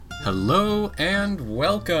Hello and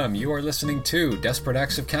welcome. You are listening to Desperate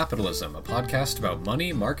Acts of Capitalism, a podcast about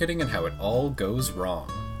money, marketing, and how it all goes wrong.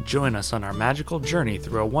 Join us on our magical journey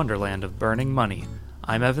through a wonderland of burning money.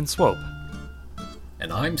 I'm Evan Swope.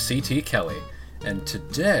 And I'm CT Kelly. And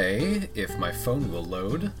today, if my phone will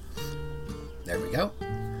load... There we go.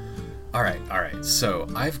 Alright. So,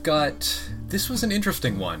 I've got... This was an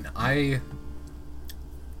interesting one.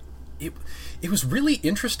 It was really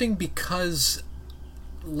interesting because...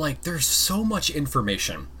 there's so much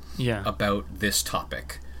information about this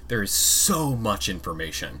topic. There is so much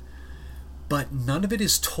information. But none of it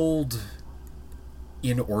is told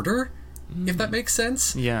in order, if that makes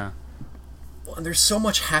sense. Yeah. Well, and there's so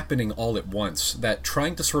much happening all at once that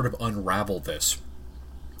trying to sort of unravel this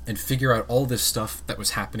and figure out all this stuff that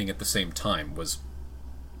was happening at the same time was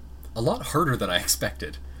a lot harder than I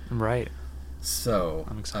expected. Right. So,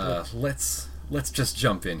 I'm excited. Let's just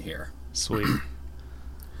jump in here. Sweet.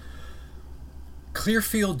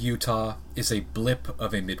 Clearfield, Utah is a blip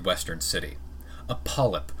of a Midwestern city, a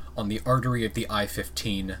polyp on the artery of the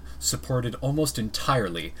I-15, supported almost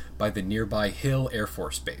entirely by the nearby Hill Air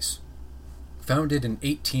Force Base. Founded in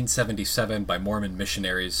 1877 by Mormon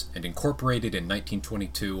missionaries and incorporated in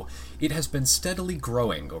 1922, it has been steadily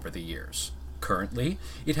growing over the years. Currently,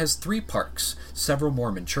 it has 3 parks, several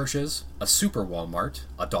Mormon churches, a super Walmart,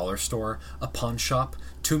 a dollar store, a pawn shop,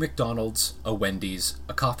 2 McDonald's, a Wendy's,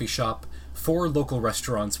 a coffee shop, 4 local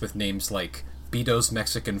restaurants with names like Beato's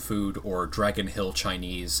Mexican Food or Dragon Hill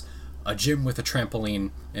Chinese, a gym with a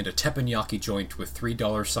trampoline, and a teppanyaki joint with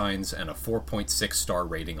 $3 signs and a 4.6 star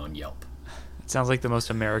rating on Yelp. It sounds like the most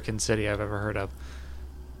American city I've ever heard of.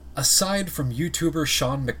 Aside from YouTuber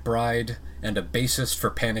Sean McBride and a bassist for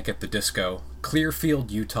Panic at the Disco, Clearfield,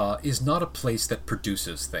 Utah is not a place that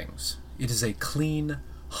produces things. It is a clean,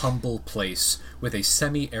 humble place with a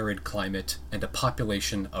semi-arid climate and a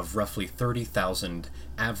population of roughly 30,000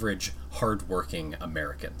 average, hard-working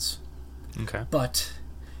Americans. Okay. But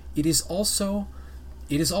it is also,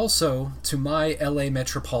 to my LA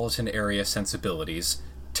metropolitan area sensibilities,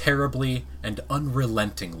 terribly and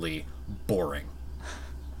unrelentingly boring.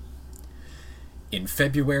 In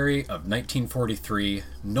February of 1943,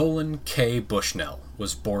 Nolan K. Bushnell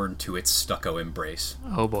was born to its stucco embrace.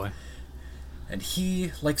 Oh boy. And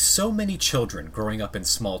he, like so many children growing up in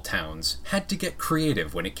small towns, had to get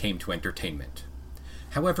creative when it came to entertainment.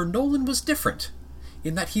 However, Nolan was different,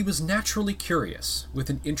 in that he was naturally curious, with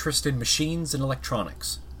an interest in machines and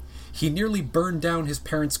electronics. He nearly burned down his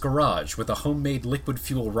parents' garage with a homemade liquid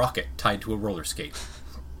fuel rocket tied to a roller skate.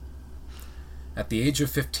 At the age of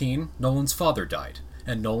 15, Nolan's father died,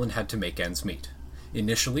 and Nolan had to make ends meet.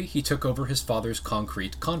 Initially, he took over his father's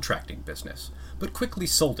concrete contracting business, but quickly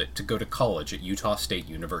sold it to go to college at Utah State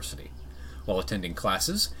University. While attending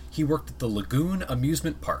classes, he worked at the Lagoon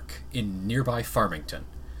Amusement Park in nearby Farmington.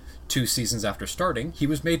 2 seasons after starting, he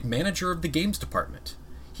was made manager of the games department.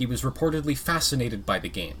 He was reportedly fascinated by the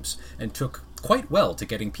games, and took quite well to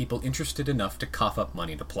getting people interested enough to cough up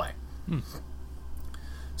money to play.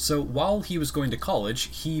 So while he was going to college,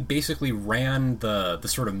 he basically ran the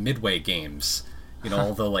sort of midway games,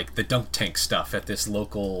 all the dunk tank stuff at this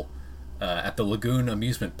local, at the Lagoon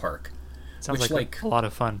Amusement Park. Sounds like a lot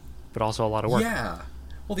of fun, but also a lot of work. Yeah.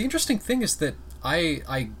 Well, the interesting thing is that I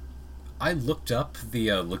looked up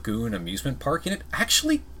the Lagoon Amusement Park, and it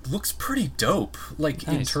actually looks pretty dope. Nice.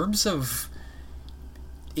 In terms of,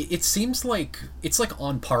 it seems like it's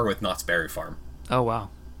on par with Knott's Berry Farm. Oh wow.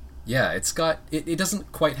 Yeah, it's got... It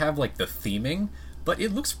doesn't quite have, the theming, but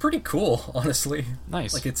it looks pretty cool, honestly.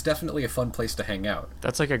 Nice. It's definitely a fun place to hang out.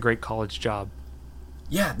 That's like a great college job.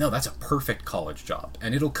 Yeah, no, that's a perfect college job.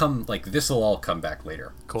 And it'll come... this'll all come back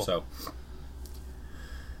later. Cool. So,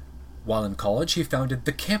 while in college, he founded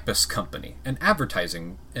the Campus Company, an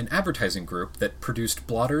advertising group that produced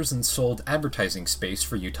blotters and sold advertising space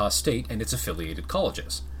for Utah State and its affiliated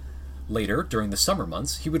colleges. Later, during the summer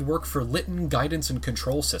months, he would work for Litton Guidance and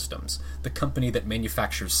Control Systems, the company that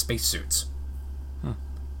manufactures spacesuits.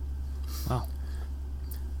 Wow.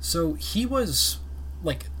 So he was,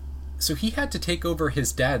 so he had to take over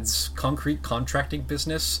his dad's concrete contracting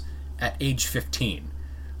business at age 15.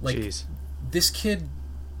 Jeez. This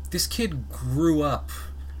kid grew up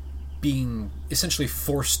being essentially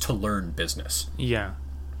forced to learn business. Yeah.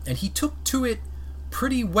 And he took to it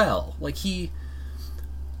pretty well.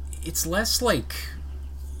 It's less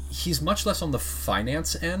he's much less on the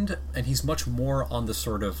finance end, and he's much more on the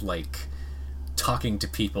sort of talking to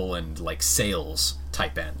people and sales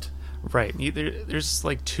type end. Right. There's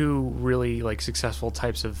like two really like successful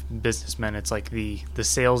types of businessmen. It's like the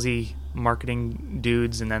salesy marketing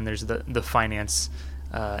dudes, and then there's the finance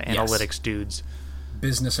analytics dudes.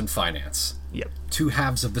 business and finance. Yep. Two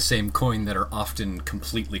halves of the same coin that are often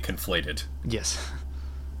completely conflated. Yes.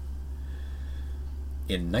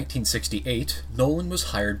 In 1968, Nolan was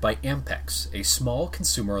hired by Ampex, a small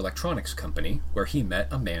consumer electronics company, where he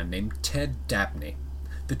met a man named Ted Dabney.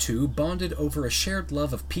 The two bonded over a shared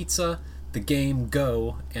love of pizza, the game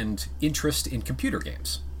Go, and interest in computer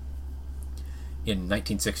games. In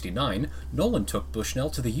 1969, Nolan took Bushnell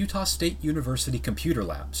to the Utah State University Computer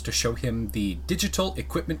Labs to show him the Digital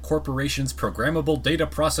Equipment Corporation's Programmable Data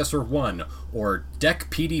Processor 1, or DEC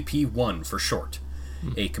PDP-1 for short.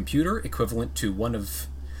 A computer equivalent to one of...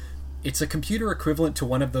 It's a computer equivalent to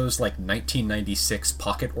one of those, 1996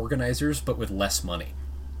 pocket organizers, but with less money.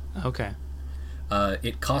 Okay.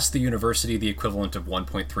 It cost the university the equivalent of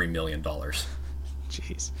 $1.3 million.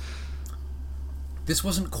 Jeez. This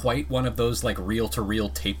wasn't quite one of those, reel-to-reel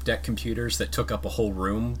tape deck computers that took up a whole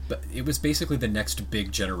room, but it was basically the next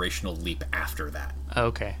big generational leap after that.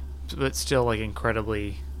 Okay. But still,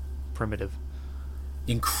 incredibly primitive.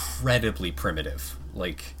 Incredibly primitive.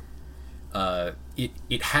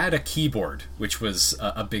 It had a keyboard, which was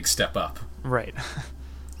a big step up. Right.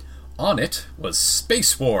 On it was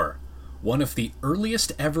Space War, one of the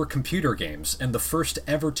earliest ever computer games, and the first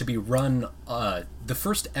ever to be able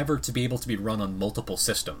to be run on multiple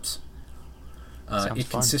systems. Sounds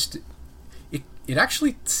fun. It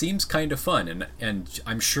actually seems kind of fun, and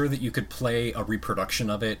I'm sure that you could play a reproduction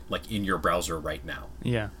of it in your browser right now.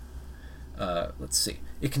 Yeah. Let's see.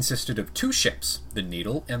 It consisted of two ships, the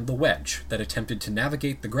Needle and the Wedge, that attempted to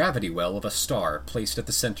navigate the gravity well of a star placed at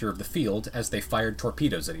the center of the field as they fired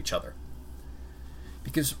torpedoes at each other.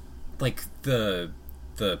 Because, the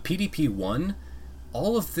PDP-1,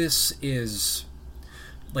 all of this is...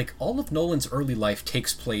 all of Nolan's early life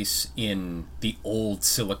takes place in the old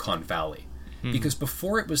Silicon Valley. Because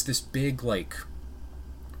before it was this big tech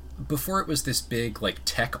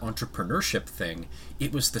entrepreneurship thing,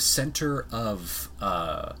 it was the center of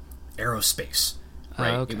aerospace,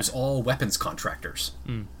 right? Okay. It was all weapons contractors.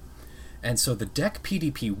 And so the DEC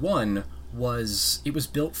PDP-1 was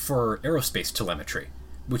built for aerospace telemetry,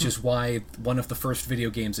 which is why one of the first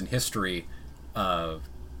video games in history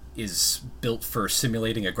is built for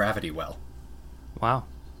simulating a gravity well. Wow.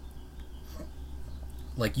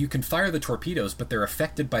 You can fire the torpedoes, but they're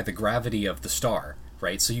affected by the gravity of the star,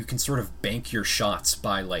 right? So you can sort of bank your shots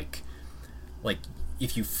by,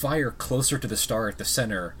 if you fire closer to the star at the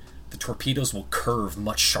center, the torpedoes will curve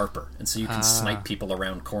much sharper, and so you can snipe people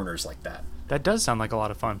around corners like that. That does sound like a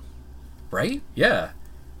lot of fun. Right? Yeah.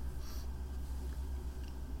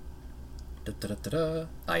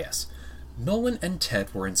 Ah, yes. Nolan and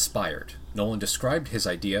Ted were inspired. Nolan described his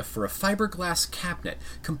idea for a fiberglass cabinet,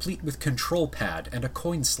 complete with control pad and a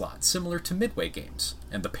coin slot, similar to Midway games,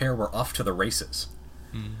 and the pair were off to the races.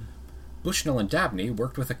 Bushnell and Dabney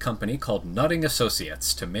worked with a company called Nutting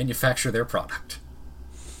Associates to manufacture their product.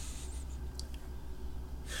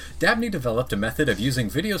 Dabney developed a method of using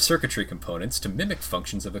video circuitry components to mimic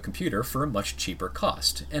functions of a computer for a much cheaper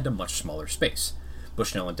cost and a much smaller space.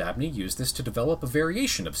 Bushnell and Dabney used this to develop a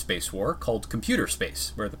variation of Space War called Computer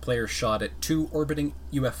Space, where the players shot at two orbiting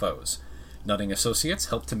UFOs. Nutting Associates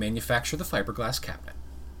helped to manufacture the fiberglass cabinet.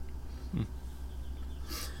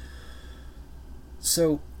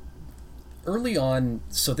 So, early on,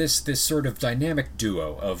 this sort of dynamic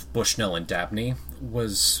duo of Bushnell and Dabney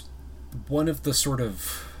was one of the sort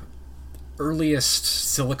of earliest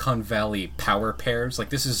Silicon Valley power pairs.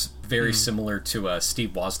 This is very similar to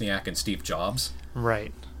Steve Wozniak and Steve Jobs.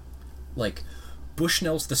 Right.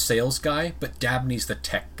 Bushnell's the sales guy, but Dabney's the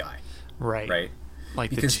tech guy. Right. Right?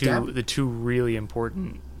 Because the two really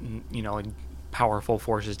important, powerful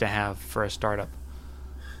forces to have for a startup.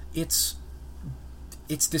 It's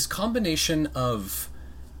this combination of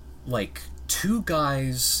two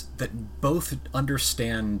guys that both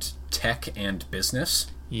understand tech and business.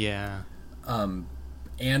 Yeah.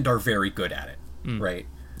 And are very good at it, right?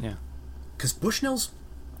 Yeah. Because Bushnell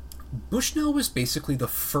was basically the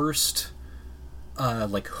first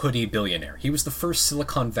hoodie billionaire. He was the first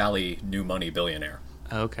Silicon Valley new money billionaire.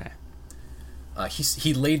 Okay.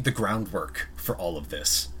 He laid the groundwork for all of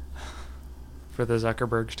this. For the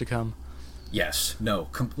Zuckerbergs to come. Yes. No.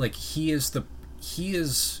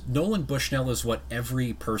 Nolan Bushnell is what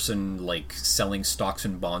every person selling stocks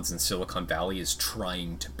and bonds in Silicon Valley is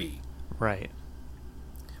trying to be. Right.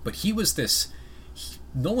 But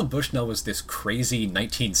Nolan Bushnell was this crazy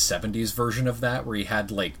 1970s version of that, where he had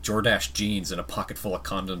Jordache jeans and a pocket full of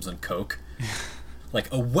condoms and coke.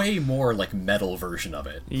 A way more metal version of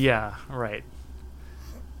it. Yeah, right.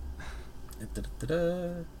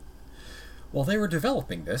 While they were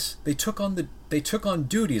developing this, they took on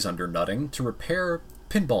duties under Nutting to repair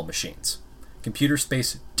pinball machines. Computer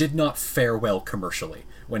Space did not fare well commercially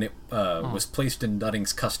when it was placed in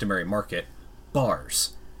Nutting's customary market,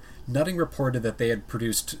 bars. Nutting reported that they had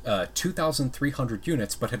produced 2,300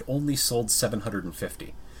 units but had only sold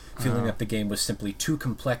 750, feeling that the game was simply too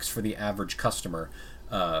complex for the average customer,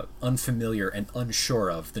 unfamiliar and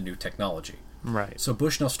unsure of the new technology. Right. So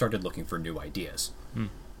Bushnell started looking for new ideas.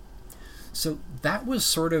 So that was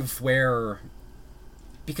sort of where...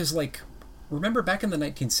 Because, like, remember back in the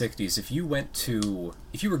 1960s, if you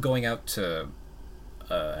were going out to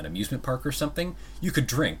an amusement park or something, you could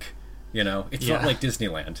drink, you know? It's not like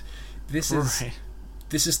Disneyland. This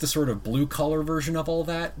is the sort of blue-collar version of all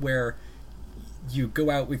that, where you go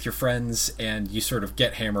out with your friends and you sort of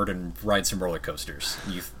get hammered and ride some roller coasters.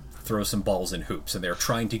 You throw some balls in hoops, and they're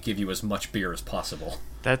trying to give you as much beer as possible.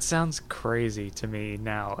 That sounds crazy to me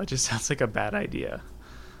now. It just sounds like a bad idea.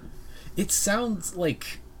 It sounds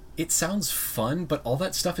fun, but all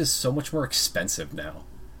that stuff is so much more expensive now,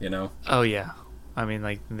 you know? Oh, yeah. I mean,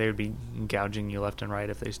 like, they would be gouging you left and right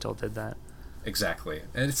if they still did that. Exactly.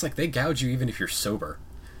 And it's like, they gouge you even if you're sober.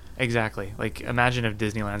 Exactly. Like, imagine if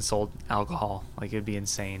Disneyland sold alcohol. Like, it'd be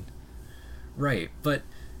insane. Right, but...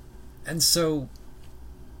 And so...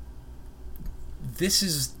 This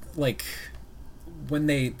is, like... When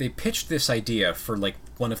they pitched this idea for, like,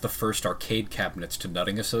 one of the first arcade cabinets to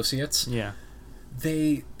Nutting Associates... Yeah.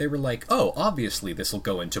 They were like, oh, obviously this will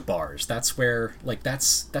go into bars. That's where, like,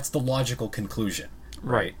 that's the logical conclusion.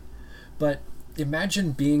 Right. But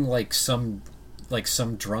imagine being, like, some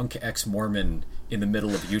drunk ex-Mormon in the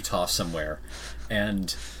middle of Utah somewhere,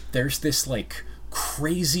 and there's this, like,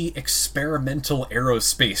 crazy experimental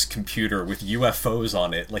aerospace computer with UFOs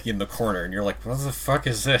on it, like, in the corner, and you're like, what the fuck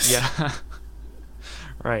is this? Yeah.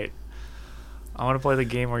 Right. I want to play the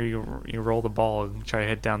game where you roll the ball and try to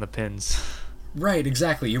hit down the pins. Right,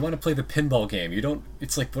 exactly. You want to play the pinball game. You don't...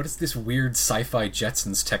 It's like, what is this weird sci-fi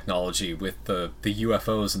Jetsons technology with the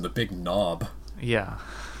UFOs and the big knob? Yeah.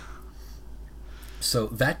 So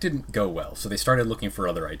that didn't go well, so they started looking for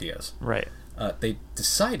other ideas. Right. They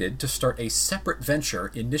decided to start a separate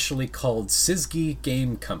venture initially called Syzgy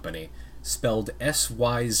Game Company, spelled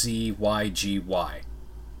Syzygy.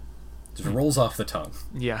 Just rolls off the tongue.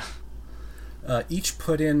 Yeah. Each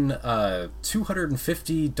put in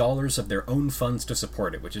 $250 of their own funds to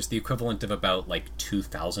support it, which is the equivalent of about, like,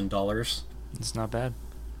 $2,000. It's not bad.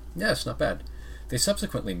 Yeah, it's not bad. They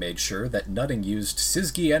subsequently made sure that Nutting used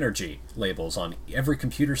Syzgy Energy labels on every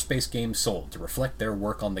Computer Space game sold to reflect their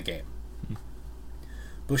work on the game.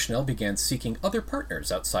 Bushnell began seeking other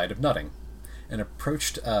partners outside of Nutting, and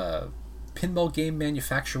approached pinball game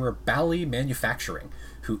manufacturer Bally Manufacturing,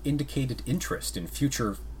 who indicated interest in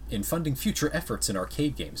funding future efforts in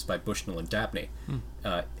arcade games by Bushnell and Dabney,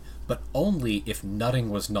 but only if Nutting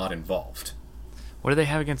was not involved. What do they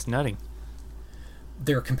have against Nutting?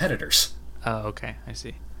 They're competitors. Oh, okay, I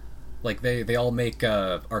see. Like, they all make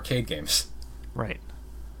arcade games. Right.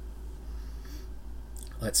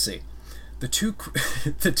 Let's see. The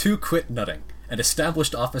two quit Nutting and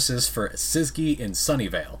established offices for Syzgy in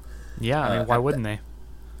Sunnyvale. Yeah, I mean, why wouldn't they?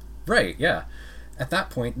 Right, yeah. At that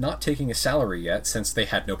point, not taking a salary yet since they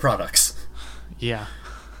had no products. Yeah.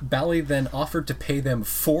 Bally then offered to pay them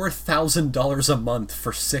 $4,000 a month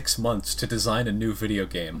for 6 months to design a new video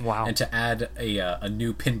game. Wow. And to add a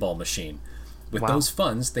new pinball machine. With those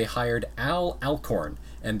funds, they hired Al Alcorn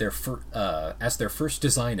and as their first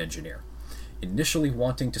design engineer. Initially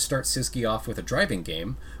wanting to start Syzgy off with a driving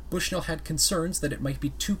game, Bushnell had concerns that it might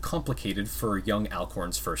be too complicated for young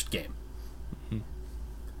Alcorn's first game.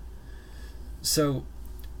 So,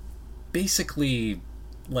 basically,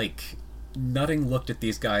 like, Nutting looked at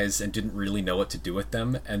these guys and didn't really know what to do with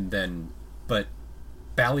them, but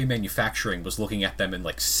Bally Manufacturing was looking at them and,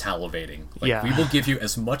 like, salivating. Like, yeah. We will give you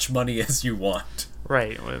as much money as you want.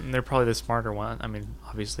 Right, and they're probably the smarter one. I mean,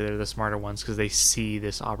 obviously they're the smarter ones because they see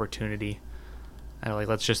this opportunity. And like,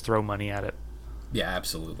 let's just throw money at it. Yeah,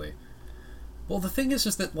 absolutely. Well, the thing is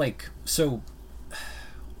that, like, so...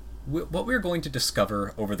 what we're going to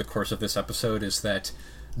discover over the course of this episode is that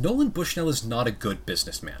Nolan Bushnell is not a good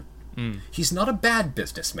businessman. He's not a bad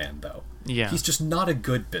businessman, though. Yeah. He's just not a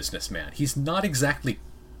good businessman. He's not exactly,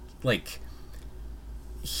 like...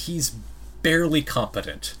 He's barely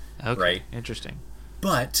competent, okay, right? Interesting.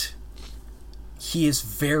 But he is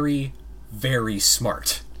very, very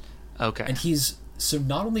smart. Okay. And so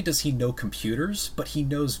not only does he know computers, but he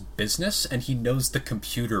knows business, and he knows the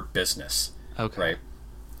computer business. Okay. Right?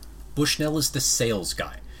 Bushnell is the sales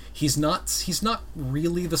guy. He's not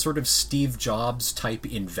really the sort of Steve Jobs type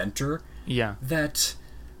inventor that,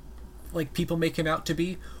 like, people make him out to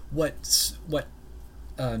be. What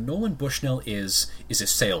Nolan Bushnell is a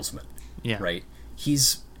salesman, Yeah. right?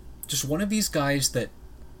 He's just one of these guys that,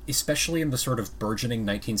 especially in the sort of burgeoning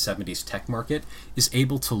 1970s tech market, is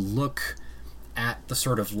able to look at the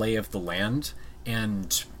sort of lay of the land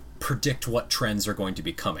and predict what trends are going to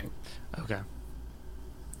be coming. Okay.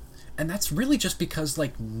 And that's really just because,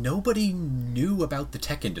 like, nobody knew about the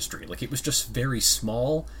tech industry. Like, it was just very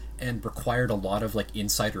small and required a lot of, like,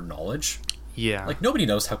 insider knowledge. Yeah. Like, nobody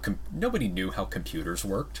knew how computers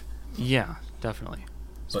worked. Yeah, definitely.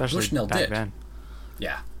 But Especially Bushnell back did. then.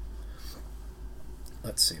 Yeah.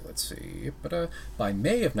 Let's see. But by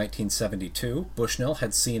May of 1972, Bushnell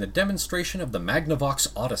had seen a demonstration of the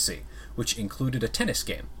Magnavox Odyssey, which included a tennis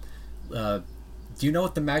game. Do you know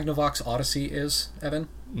what the Magnavox Odyssey is, Evan?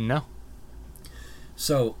 No.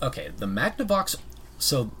 So, okay, Magnavox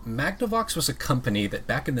was a company that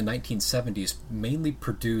back in the 1970s mainly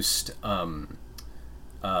produced, DVD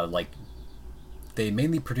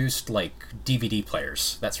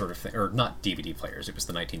players, that sort of thing. Or not DVD players, it was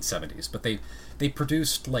the 1970s, but they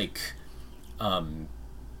produced, TV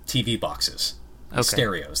boxes,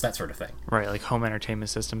 stereos, that sort of thing. Right, like home entertainment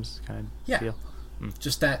systems kind of deal.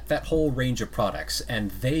 Just that whole range of products.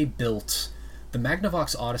 And they built... The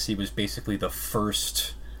Magnavox Odyssey was basically the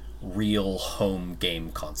first real home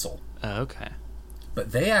game console. Okay.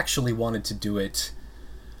 But they actually wanted to do it...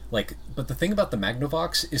 But the thing about the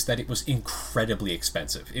Magnavox is that it was incredibly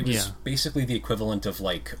expensive. It was basically the equivalent of,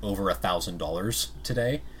 over $1,000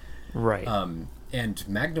 today. Right. And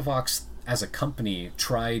Magnavox, as a company,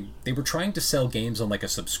 they were trying to sell games on, a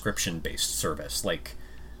subscription-based service.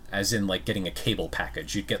 As in, getting a cable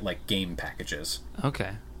package. You'd get, game packages.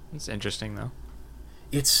 Okay. That's interesting, though.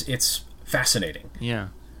 It's fascinating. Yeah.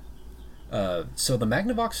 So the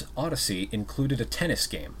Magnavox Odyssey included a tennis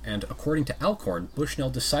game, and according to Alcorn, Bushnell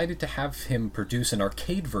decided to have him produce an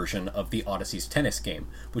arcade version of the Odyssey's tennis game,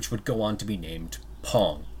 which would go on to be named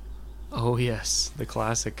Pong. Oh, yes. The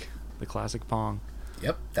classic Pong.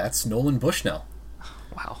 Yep, that's Nolan Bushnell.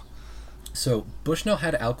 Wow. So Bushnell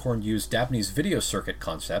had Alcorn use Dabney's video circuit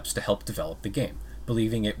concepts to help develop the game,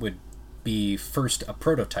 believing it would be first a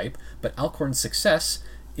prototype, but Alcorn's success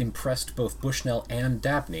impressed both Bushnell and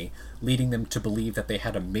Dabney, leading them to believe that they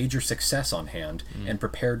had a major success on hand and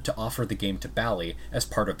prepared to offer the game to Bally as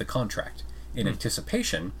part of the contract. In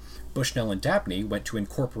anticipation, Bushnell and Dabney went to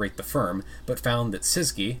incorporate the firm, but found that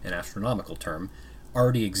CSGI, an astronomical term,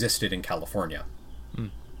 already existed in California.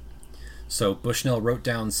 So Bushnell wrote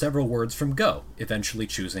down several words from Go, eventually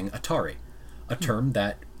choosing Atari, a term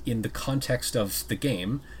that, in the context of the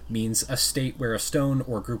game, means a state where a stone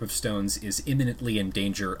or group of stones is imminently in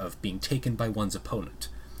danger of being taken by one's opponent.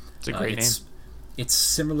 It's a great name. It's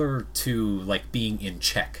similar to, being in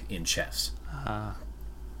check in chess.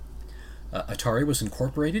 Atari was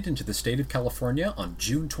incorporated into the state of California on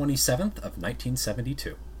June 27th of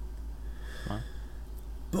 1972. Wow.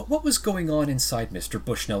 But what was going on inside Mr.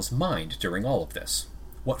 Bushnell's mind during all of this?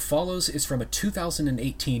 What follows is from a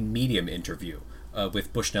 2018 Medium interview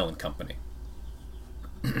with Bushnell and Company.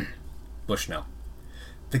 Bushnell.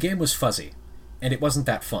 The game was fuzzy, and it wasn't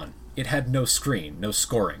that fun. It had no screen, no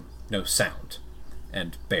scoring, no sound.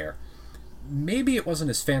 And Bear. Maybe it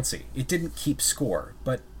wasn't as fancy. It didn't keep score,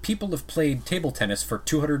 but people have played table tennis for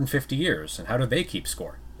 250 years, and how do they keep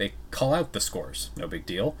score? They call out the scores. No big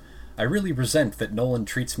deal. I really resent that Nolan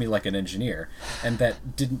treats me like an engineer,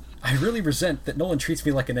 that didn't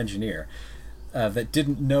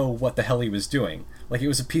know what the hell he was doing. Like it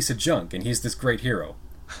was a piece of junk, and he's this great hero.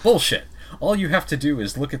 Bullshit! All you have to do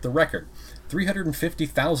is look at the record.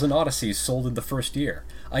 350,000 Odysseys sold in the first year.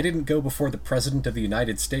 I didn't go before the President of the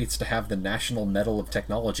United States to have the National Medal of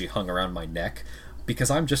Technology hung around my neck, because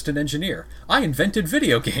I'm just an engineer. I invented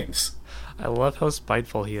video games! I love how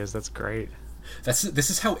spiteful he is. That's great. This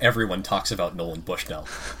is how everyone talks about Nolan Bushnell.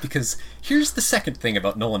 Because here's the second thing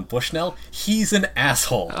about Nolan Bushnell. He's an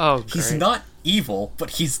asshole. Oh, great. He's not evil,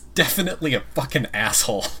 but he's definitely a fucking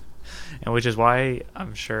asshole. And which is why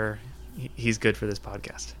I'm sure he's good for this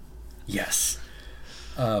podcast. Yes.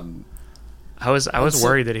 I was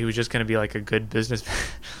worried that he was just going to be like a good businessman,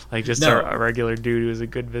 like just a regular dude who was a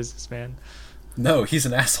good businessman. No, he's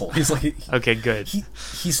an asshole. He's like okay, good.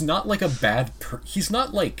 He's not like he's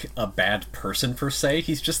not like a bad person per se.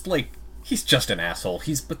 He's just an asshole.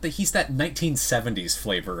 He's that 1970s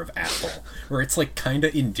flavor of asshole where it's like kind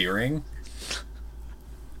of endearing.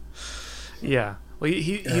 Yeah. Well,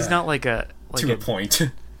 he's not like a to a point.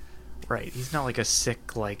 Right. He's not like a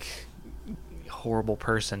sick horrible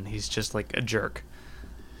person. He's just like a jerk.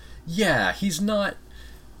 Yeah, he's not.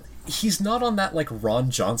 he's not on that like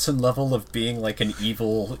Ron Johnson level of being like an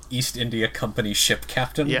evil East India Company ship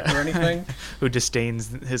captain or anything. Who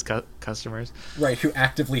disdains his customers. Right, who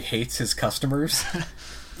actively hates his customers.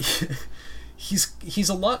 He's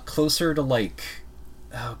a lot closer to like,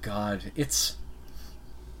 oh god, it's,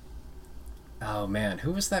 oh man,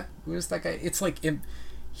 who was that guy? It's like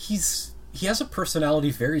he has a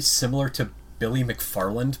personality very similar to Billy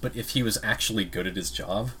McFarland, but if he was actually good at his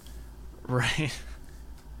job. Right.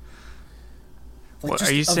 Like, what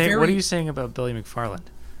are you saying? What are you saying about Billy McFarland?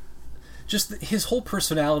 Just his whole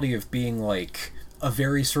personality of being like a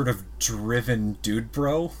very sort of driven dude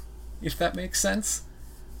bro, if that makes sense.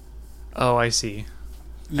 Oh, I see.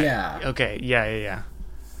 Yeah. Okay. Yeah.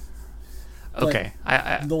 Okay.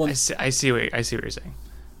 I see what you're saying.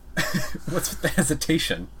 What's with the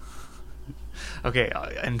hesitation? Okay.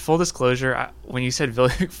 In full disclosure, when you said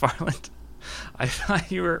Billy McFarland, I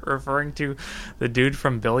thought you were referring to the dude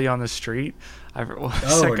from Billy on the Street. No.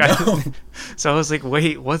 So I was like,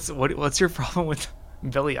 wait, what's your problem with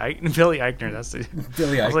Billy Eichner? Billy Eichner, that's the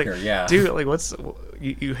Billy Eichner. Like, yeah, dude. Like, what's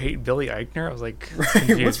you hate Billy Eichner? I was like, right.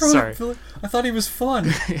 Confused. What's wrong Sorry. with Billy? I thought he was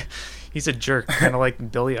fun. He's a jerk, kind of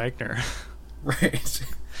like Billy Eichner. Right.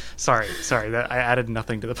 Sorry. That I added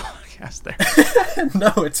nothing to the podcast there.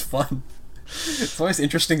 No, it's fun. It's always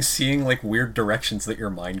interesting seeing like weird directions that your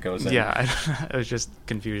mind goes in. Yeah, it was just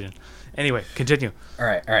confusion. Anyway, continue. All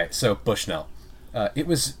right. So Bushnell, it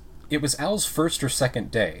was Al's first or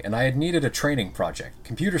second day, and I had needed a training project.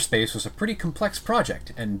 Computer space was a pretty complex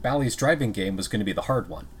project, and Bally's driving game was going to be the hard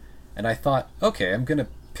one. And I thought, okay, I'm gonna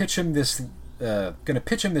pitch him this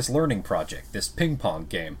learning project, this ping pong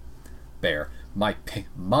game. Bear, my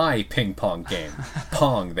ping pong game,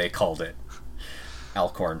 Pong they called it.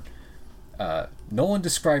 Alcorn. Nolan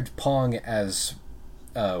described Pong as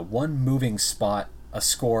one moving spot, a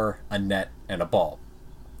score, a net, and a ball.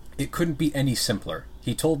 It couldn't be any simpler.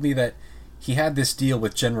 He told me that he had this deal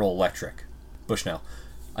with General Electric. Bushnell.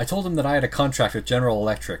 I told him that I had a contract with General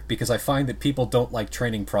Electric because I find that people don't like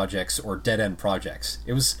training projects or dead-end projects.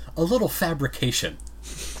 It was a little fabrication.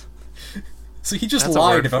 So he just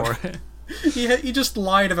lied about it. He just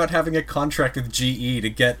lied about having a contract with GE to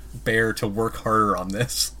get Bear to work harder on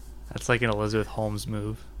this. That's like an Elizabeth Holmes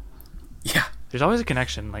move. Yeah. There's always a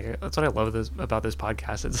connection. Like, that's what I love about this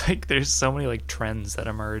podcast. It's like there's so many like trends that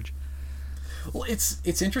emerge. Well,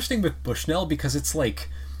 it's interesting with Bushnell because it's like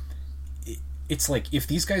if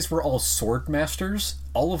these guys were all sword masters,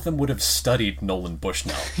 all of them would have studied Nolan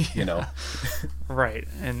Bushnell, you know. Right.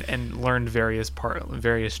 And learned various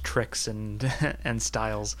tricks and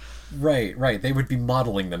styles. Right. They would be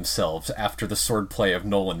modeling themselves after the swordplay of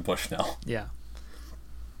Nolan Bushnell. Yeah.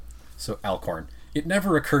 So Alcorn, it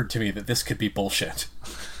never occurred to me that this could be bullshit.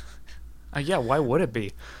 Yeah, why would it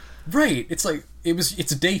be? Right. It's like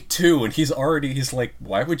it's day 2 and he's like,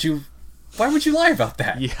 why would you lie about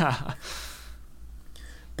that? Yeah.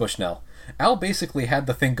 Bushnell. Al basically had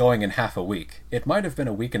the thing going in half a week. It might have been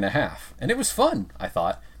a week and a half. And it was fun, I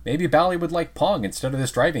thought. Maybe Bally would like Pong instead of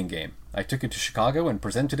this driving game. I took it to Chicago and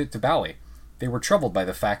presented it to Bally. They were troubled by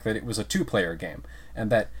the fact that it was a 2-player game,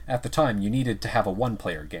 and that, at the time, you needed to have a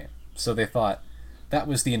 1-player game. So they thought that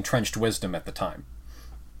was the entrenched wisdom at the time.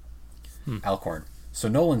 Alcorn. So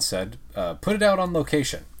Nolan said, put it out on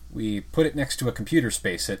location. We put it next to a computer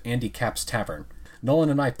space at Andy Capp's Tavern. Nolan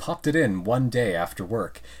and I popped it in one day after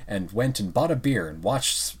work and went and bought a beer and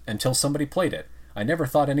watched until somebody played it. I never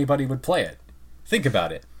thought anybody would play it. Think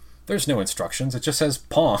about it. There's no instructions. It just says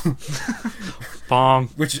Pong. Pong.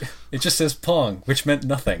 It just says Pong, which meant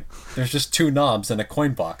nothing. There's just 2 knobs and a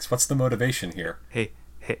coin box. What's the motivation here?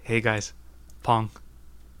 Hey guys. Pong.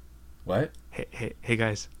 What? Hey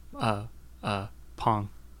guys. Pong.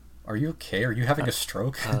 Are you okay? Are you having a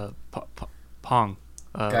stroke? Pong.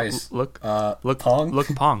 Guys, look, Pong?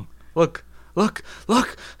 Look, Pong. Look.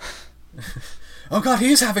 Oh god,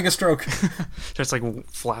 he is having a stroke. Just like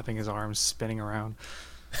flapping his arms, spinning around.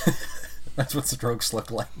 That's what strokes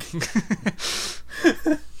look like. It's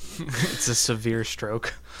a severe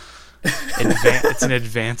stroke. It's an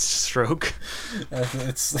advanced stroke.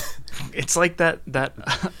 It's like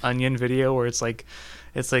that Onion video where it's like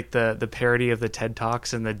the parody of the TED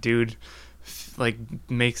Talks, and the dude like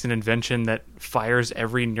makes an invention that fires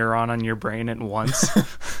every neuron on your brain at once.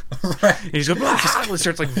 Right. And he's going, he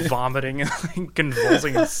starts like vomiting and like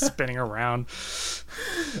convulsing and spinning around.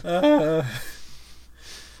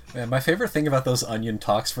 Man, my favorite thing about those Onion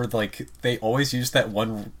Talks were like they always use that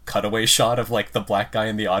one cutaway shot of like the black guy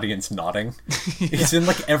in the audience nodding. Yeah. He's in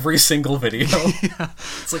like every single video. Yeah.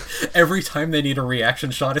 It's like every time they need a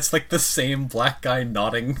reaction shot, it's like the same black guy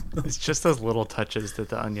nodding. It's just those little touches that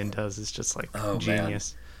the Onion does. It's just like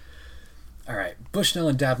genius. Alright, Bushnell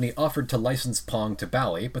and Dabney offered to license Pong to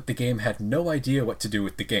Bally, but the game had no idea what to do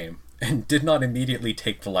with the game, and did not immediately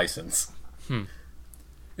take the license.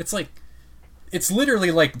 It's like... It's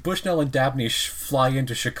literally like Bushnell and Dabney fly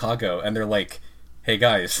into Chicago, and they're like, hey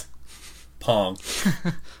guys, Pong.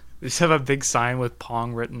 They just have a big sign with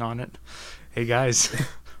Pong written on it. Hey guys,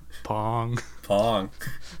 Pong. Pong.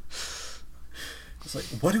 It's like,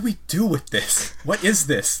 what do we do with this? What is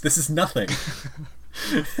this? This is nothing.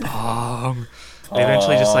 Pong. They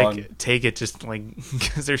eventually just like take it, just like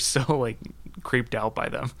because they're so like creeped out by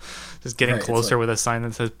them. Just getting closer with a sign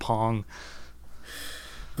that says Pong.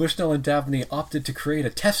 Bushnell and Dabney opted to create a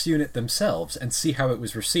test unit themselves and see how it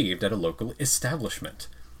was received at a local establishment.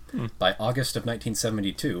 By August of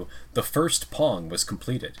 1972, the first Pong was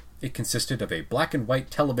completed. It consisted of a black and white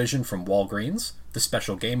television from Walgreens, the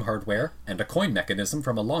special game hardware, and a coin mechanism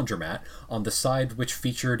from a laundromat on the side, which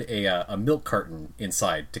featured a milk carton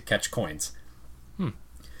inside to catch coins.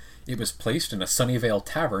 It was placed in a Sunnyvale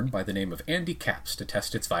tavern by the name of Andy Capp's to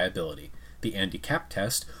test its viability. The Andy Capp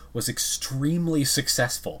test was extremely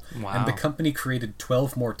successful, and the company created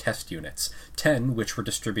 12 more test units, 10 which were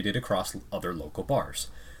distributed across other local bars.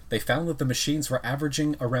 They found that the machines were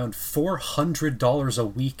averaging around $400 a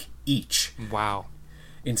week each. Wow.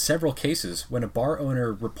 In several cases, when a bar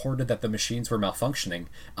owner reported that the machines were malfunctioning,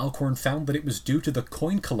 Alcorn found that it was due to the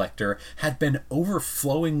coin collector had been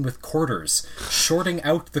overflowing with quarters, shorting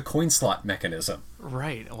out the coin slot mechanism.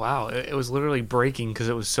 Right. Wow. It was literally breaking because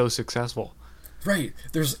it was so successful. Right.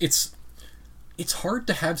 It's hard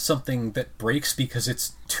to have something that breaks because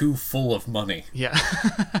it's too full of money. Yeah.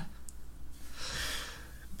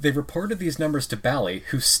 They reported these numbers to Bally,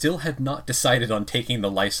 who still had not decided on taking the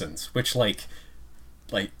license, which, like,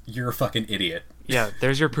 you're a fucking idiot. Yeah,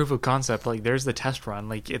 there's your proof of concept. Like, there's the test run.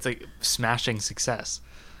 Like, it's like smashing success.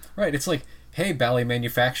 Right, it's like, hey, Bally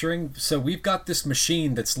Manufacturing, so we've got this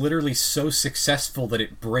machine that's literally so successful that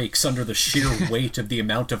it breaks under the sheer weight of the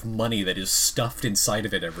amount of money that is stuffed inside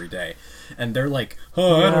of it every day. And they're like,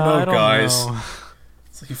 oh, I don't know, guys.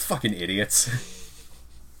 It's like, you fucking idiots.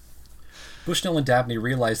 Bushnell and Dabney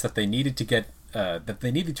realized that they needed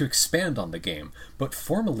to expand on the game, but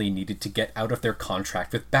formally needed to get out of their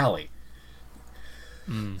contract with Bally.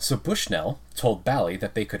 So Bushnell told Bally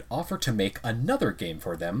that they could offer to make another game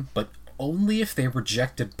for them, but only if they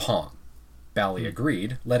rejected Pong. Bally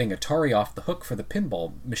agreed, letting Atari off the hook for the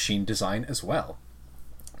pinball machine design as well.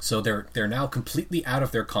 So they're now completely out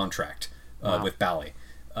of their contract with Bally,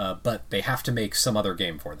 but they have to make some other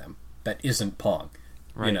game for them that isn't Pong.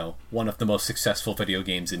 Right. You know, one of the most successful video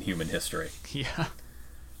games in human history. Yeah.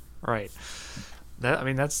 Right.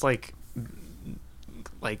 That's like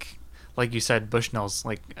you said, Bushnell's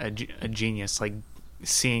like a genius, like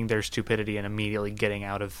seeing their stupidity and immediately getting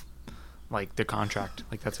out of like the contract.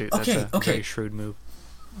 Like that's a very shrewd move.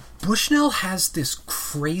 Bushnell has this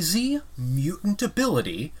crazy mutant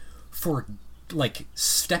ability for like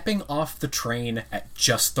stepping off the train at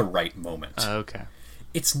just the right moment. Okay.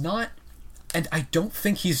 It's not. And I don't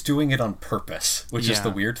think he's doing it on purpose, which is the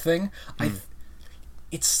weird thing.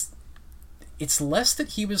 It's less that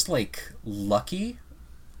he was, like, lucky,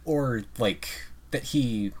 or, like, that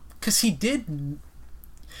because he did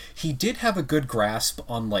have a good grasp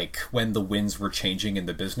on, like, when the winds were changing in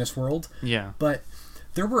the business world. Yeah. But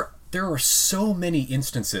there are so many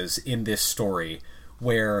instances in this story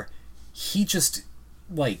where he just,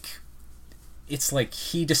 like... It's like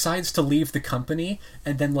he decides to leave the company,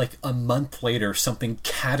 and then like a month later, something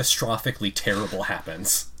catastrophically terrible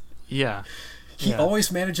happens. Yeah. He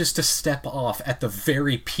always manages to step off at the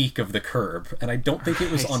very peak of the curb, and I don't think it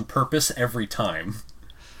was on purpose every time.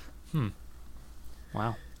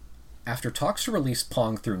 Wow. After talks to release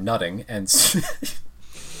Pong through nutting and...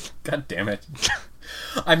 God damn it.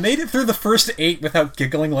 I made it through the first 8 without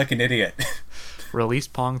giggling like an idiot. Release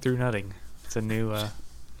Pong through nutting. It's a new...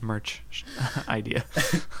 merch idea.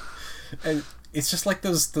 And it's just like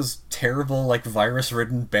those terrible like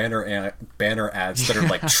virus-ridden banner ads that are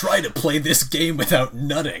like, try to play this game without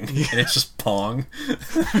nutting, and it's just Pong.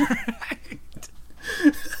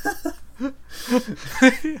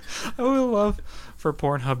 I would love for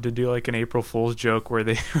Pornhub to do like an April Fool's joke where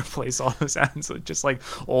they replace all those ads with just like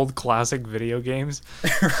old classic video games.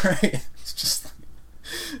 Right. It's just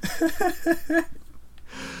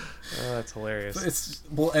oh, that's hilarious.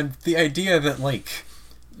 And the idea that like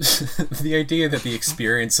the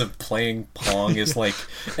experience of playing Pong is like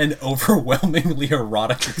an overwhelmingly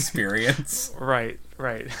erotic experience. Right.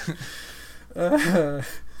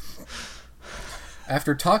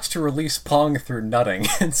 After talks to release Pong through nutting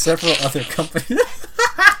and several other companies.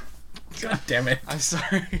 God damn it. I'm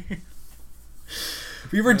sorry.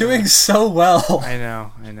 We were doing so well. I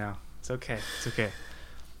know. It's okay.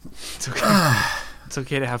 It's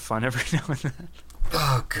okay to have fun every now and then.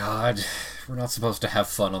 Oh God, we're not supposed to have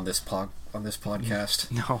fun on this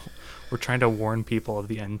podcast. No, we're trying to warn people of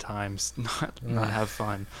the end times, not have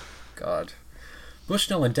fun. God.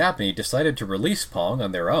 Bushnell and Dabney decided to release Pong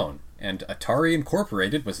on their own, and Atari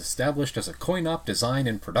Incorporated was established as a coin-op design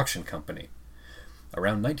and production company.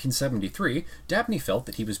 Around 1973, Dabney felt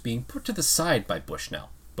that he was being put to the side by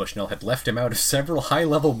Bushnell. Bushnell had left him out of several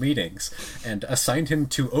high-level meetings and assigned him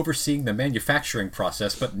to overseeing the manufacturing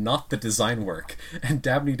process but not the design work, and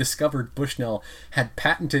Dabney discovered Bushnell had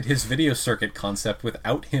patented his video circuit concept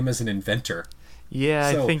without him as an inventor. Yeah,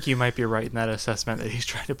 I think you might be right in that assessment that he's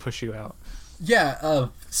trying to push you out. Yeah,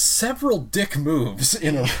 several dick moves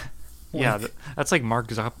in a... Yeah, that's like Mark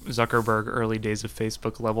Zuckerberg early days of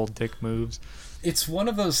Facebook level dick moves. It's one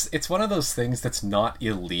of those things that's not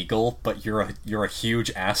illegal, but you're a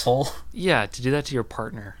huge asshole. Yeah, to do that to your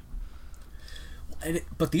partner.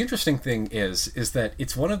 But the interesting thing is that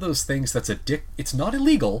it's one of those things that's a dick. It's not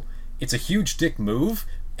illegal. It's a huge dick move,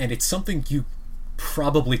 and it's something you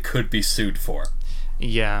probably could be sued for.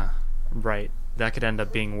 Yeah, right. That could end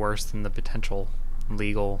up being worse than the potential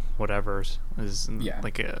legal whatever's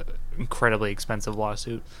like a incredibly expensive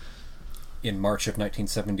lawsuit. In March of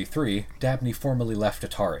 1973, Dabney formally left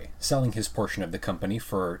Atari, selling his portion of the company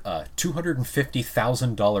for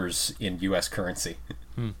 $250,000 in U.S. currency,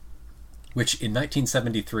 which in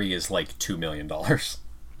 1973 is like $2 million.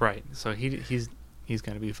 Right, so he's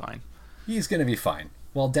going to be fine. He's going to be fine.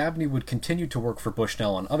 While Dabney would continue to work for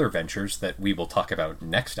Bushnell on other ventures that we will talk about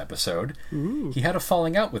next episode, he had a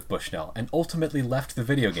falling out with Bushnell and ultimately left the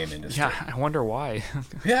video game industry. Yeah, I wonder why.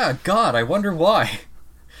 Yeah, God, I wonder why.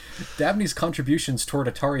 Dabney's contributions toward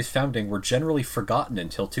Atari's founding were generally forgotten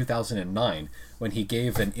until 2009, when he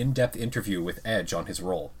gave an in-depth interview with Edge on his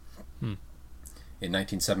role. In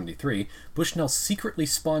 1973, Bushnell secretly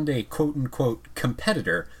spawned a quote-unquote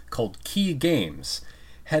competitor called Key Games,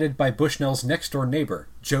 headed by Bushnell's next-door neighbor,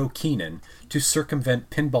 Joe Keenan, to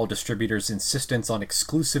circumvent pinball distributors' insistence on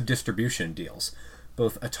exclusive distribution deals.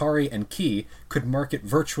 Both Atari and Key could market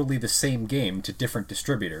virtually the same game to different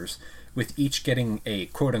distributors, with each getting a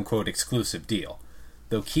quote-unquote exclusive deal.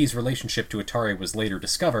 Though Key's relationship to Atari was later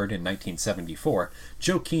discovered in 1974,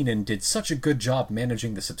 Joe Keenan did such a good job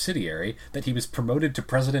managing the subsidiary that he was promoted to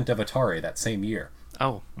president of Atari that same year.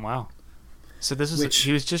 Oh, wow. So this is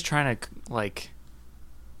he was just trying to, like,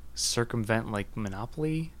 circumvent, like,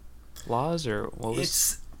 monopoly laws, or what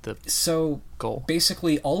was the goal?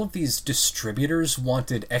 Basically, all of these distributors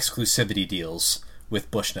wanted exclusivity deals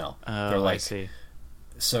with Bushnell. They're like, I see.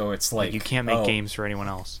 So it's like... You can't make games for anyone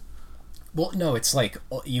else. Well, no, it's like,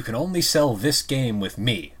 you can only sell this game with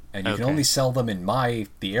me, and you can only sell them in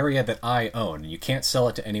the area that I own, and you can't sell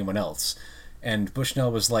it to anyone else. And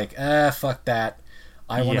Bushnell was like, fuck that.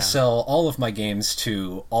 I want to sell all of my games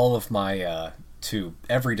to all of my... to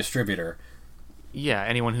every distributor. Yeah,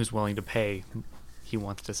 anyone who's willing to pay, he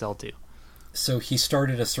wants to sell to. So he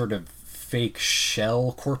started a sort of fake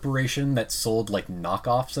shell corporation that sold, like,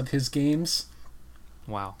 knockoffs of his games.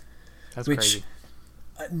 Wow. That's crazy.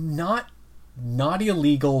 Not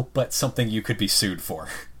illegal, but something you could be sued for.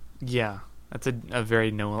 Yeah, that's a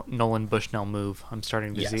very Nolan Bushnell move. I'm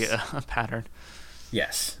starting to see a pattern.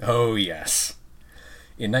 Yes. Oh, yes.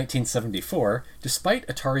 In 1974, despite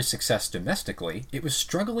Atari's success domestically, it was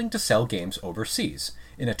struggling to sell games overseas.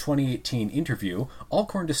 In a 2018 interview,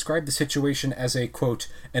 Alcorn described the situation as a,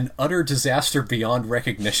 quote, an utter disaster beyond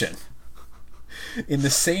recognition. In the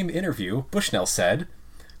same interview, Bushnell said,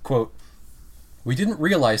 quote, we didn't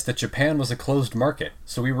realize that Japan was a closed market,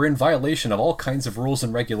 so we were in violation of all kinds of rules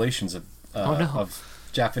and regulations of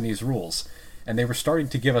Japanese rules, and they were starting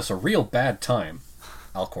to give us a real bad time,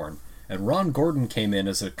 Alcorn. And Ron Gordon came in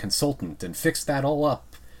as a consultant and fixed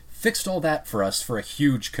all that for us for a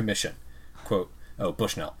huge commission. Quote,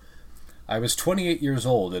 Bushnell. I was 28 years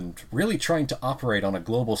old and really trying to operate on a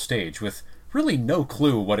global stage with really no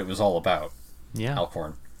clue what it was all about. Yeah.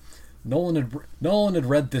 Alcorn. Nolan had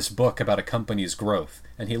read this book about a company's growth,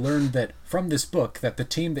 and he learned that from this book that the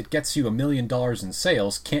team that gets you $1 million in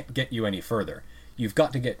sales can't get you any further. You've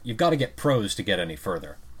got to get pros to get any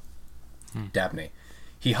further. Dabney.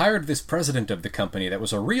 He hired this president of the company that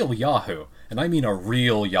was a real yahoo, and I mean a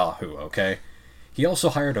real yahoo, okay? He also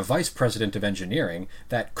hired a vice president of engineering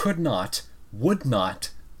that would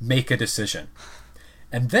not make a decision.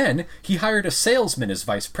 And then he hired a salesman as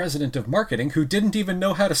vice president of marketing who didn't even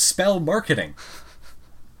know how to spell marketing.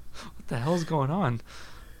 What the hell's going on?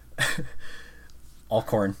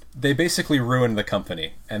 Alcorn. They basically ruined the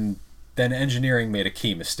company, and then engineering made a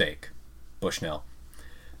key mistake. Bushnell.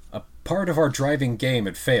 part of our driving game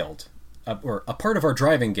had failed. Or a part of our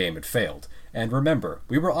driving game had failed. And remember,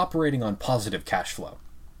 we were operating on positive cash flow.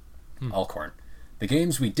 Alcorn. The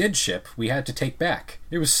games we did ship, we had to take back.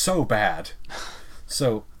 It was so bad.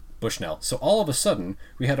 So, Bushnell. So all of a sudden,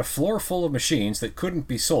 we had a floor full of machines that couldn't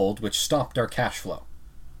be sold, which stopped our cash flow.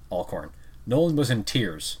 Alcorn. Nolan was in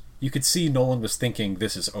tears. You could see Nolan was thinking,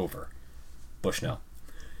 this is over. Bushnell.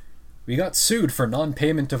 We got sued for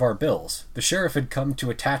non-payment of our bills. The sheriff had come to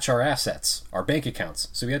attach our assets, our bank accounts,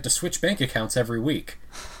 so we had to switch bank accounts every week.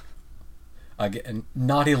 Again,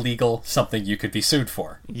 not illegal, something you could be sued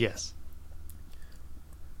for. Yes.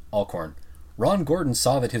 Alcorn. Ron Gordon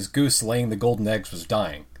saw that his goose laying the golden eggs was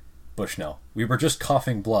dying. Bushnell. We were just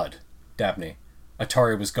coughing blood. Dabney.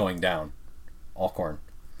 Atari was going down. Alcorn.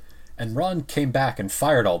 And Ron came back and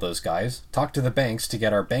fired all those guys, talked to the banks to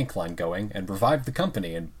get our bank line going, and revived the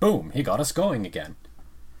company, and boom, he got us going again.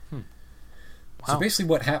 Wow. So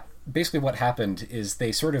basically what happened is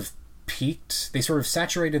they sort of peaked, they sort of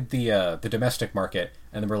saturated the domestic market,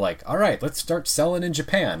 and then were like, all right, let's start selling in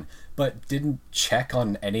Japan, but didn't check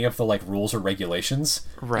on any of the rules or regulations.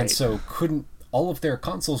 Right. And so all of their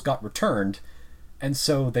consoles got returned, and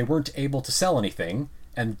so they weren't able to sell anything,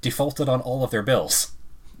 and defaulted on all of their bills.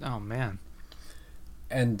 Oh, man.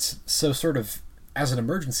 And so sort of as an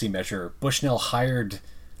emergency measure, Bushnell hired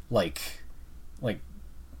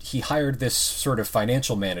he hired this sort of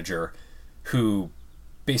financial manager who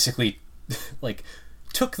basically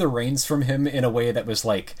took the reins from him in a way that was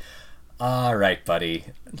all right, buddy,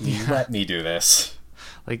 let me do this.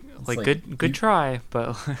 Good try,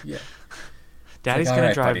 but yeah. Daddy's gonna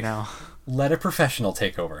right, drive buddy. now. Let a professional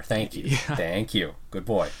take over. Thank you. Yeah. Thank you. Good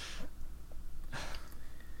boy.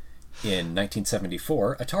 In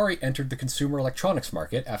 1974, Atari entered the consumer electronics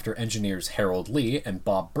market after engineers Harold Lee and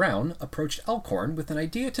Bob Brown approached Alcorn with an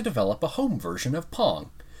idea to develop a home version of Pong.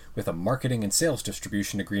 With a marketing and sales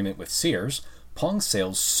distribution agreement with Sears, Pong's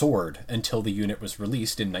sales soared until the unit was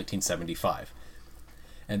released in 1975.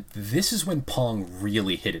 And this is when Pong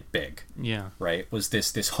really hit it big. Yeah. Right? Was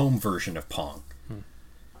this home version of Pong.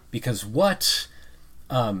 Because what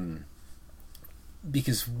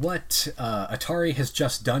Atari has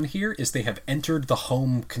just done here is they have entered the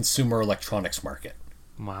home consumer electronics market.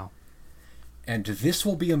 Wow. And this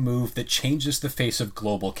will be a move that changes the face of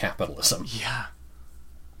global capitalism. Yeah.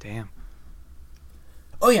 Damn.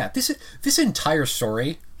 Oh yeah, this entire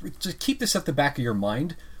story, just keep this at the back of your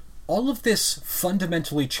mind, all of this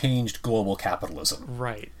fundamentally changed global capitalism.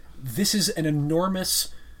 Right. This is an enormous,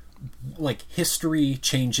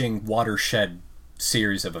 history-changing watershed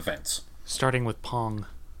series of events. Starting with Pong.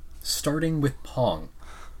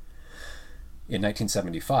 In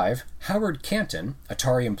 1975, Howard Canton,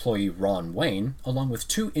 Atari employee Ron Wayne, along with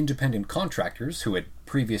two independent contractors who had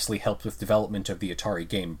previously helped with development of the Atari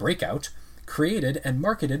game Breakout, created and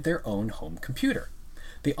marketed their own home computer.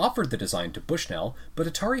 They offered the design to Bushnell, but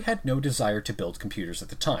Atari had no desire to build computers at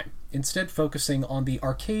the time, instead focusing on the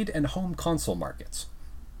arcade and home console markets.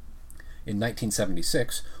 In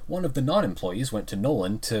 1976, one of the non-employees went to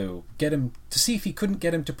Nolan to see if he couldn't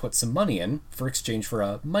get him to put some money in for exchange for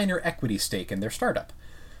a minor equity stake in their startup.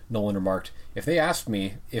 Nolan remarked, "If they asked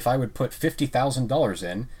me if I would put $50,000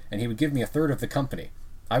 in, and he would give me a third of the company.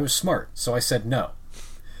 I was smart, so I said no."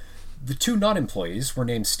 The two non-employees were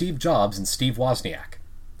named Steve Jobs and Steve Wozniak.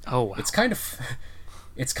 Oh, wow. It's kind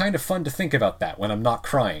of fun to think about that when I'm not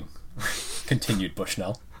crying, continued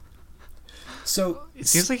Bushnell. So it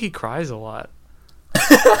seems like he cries a lot.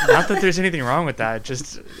 Not that there's anything wrong with that.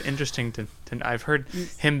 Just interesting to I've heard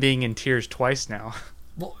him being in tears twice now.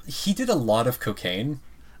 Well, he did a lot of cocaine.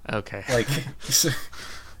 Okay.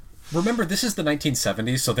 Remember, this is the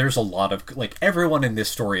 1970s, so there's a lot of everyone in this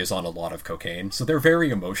story is on a lot of cocaine, so they're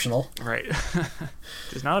very emotional. Right.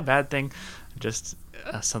 It's not a bad thing, just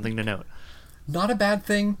something to note. Not a bad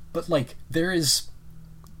thing, but there is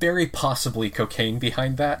very possibly cocaine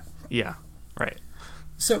behind that. Yeah. Right.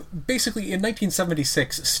 So basically, in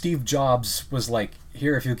 1976, Steve Jobs was like,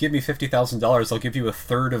 "Here, if you give me $50,000, I'll give you a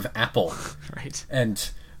third of Apple." Right. And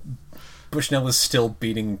Bushnell is still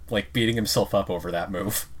beating himself up over that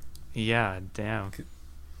move. Yeah. Damn.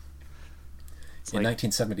 In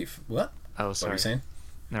 1970, what? Oh, sorry. What are you saying?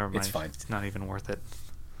 Never mind. It's fine. It's not even worth it.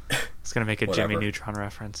 It's gonna make a Jimmy Neutron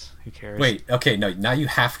reference. Who cares? Wait. Okay. No. Now you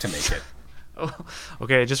have to make it. Oh,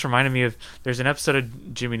 okay. It just reminded me of there's an episode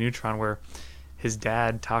of Jimmy Neutron where his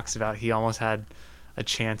dad talks about he almost had a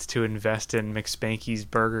chance to invest in McSpanky's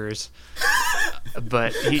Burgers,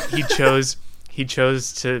 but he chose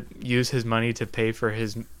to use his money to pay for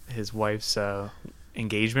his wife's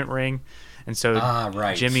engagement ring, and so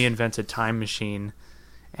right. Jimmy invents a time machine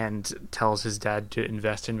and tells his dad to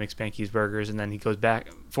invest in McSpanky's Burgers, and then he goes back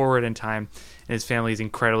forward in time, and his family is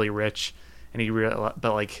incredibly rich, and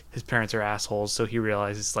but like his parents are assholes, so he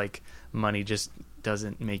realizes like money just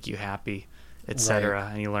doesn't make you happy, etc. Right.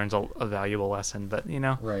 And he learns a valuable lesson, but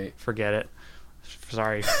right. Forget it.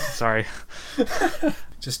 Sorry.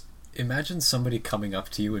 Just imagine somebody coming up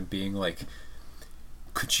to you and being like,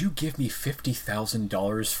 could you give me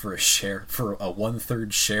 $50,000 for a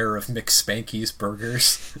 1/3 share of McSpanky's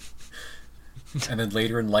Burgers? And then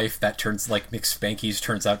later in life, that turns like McSpanky's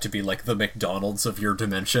turns out to be like the McDonald's of your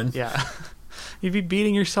dimension. Yeah, you'd be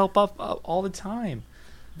beating yourself up all the time.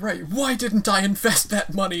 Right? Why didn't I invest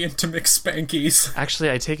that money into McSpanky's?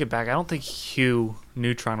 Actually, I take it back. I don't think Hugh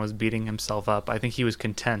Neutron was beating himself up. I think he was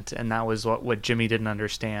content, and that was what Jimmy didn't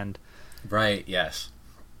understand. Right. Yes.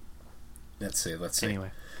 Let's see.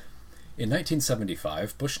 Anyway. In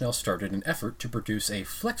 1975, Bushnell started an effort to produce a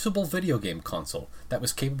flexible video game console that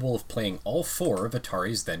was capable of playing all 4 of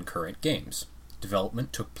Atari's then-current games.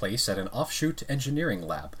 Development took place at an offshoot engineering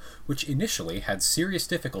lab, which initially had serious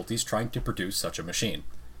difficulties trying to produce such a machine.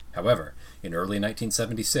 However, in early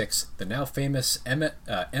 1976, the now famous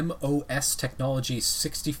MOS Technology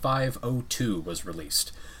 6502 was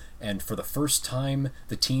released, and for the first time,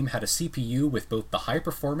 the team had a CPU with both the high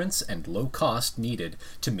performance and low cost needed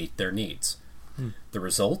to meet their needs. The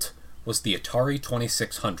result was the Atari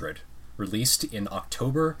 2600, released in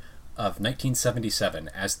October of 1977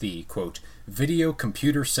 as the, quote, video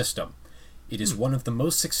computer system. It is one of the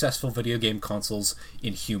most successful video game consoles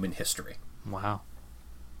in human history. Wow.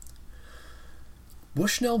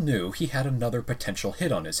 Bushnell knew he had another potential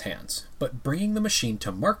hit on his hands, but bringing the machine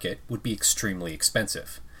to market would be extremely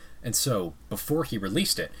expensive. And so, before he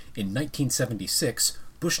released it, in 1976,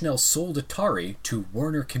 Bushnell sold Atari to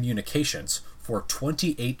Warner Communications for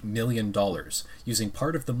 $28 million, using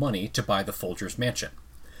part of the money to buy the Folgers Mansion.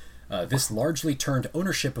 This largely turned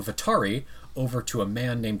ownership of Atari over to a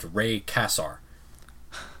man named Ray Kassar.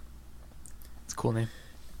 It's a cool name.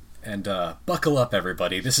 And buckle up,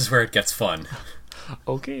 everybody. This is where it gets fun.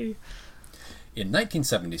 Okay. In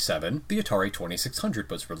 1977, the Atari 2600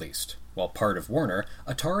 was released. While part of Warner,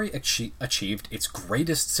 Atari achieved its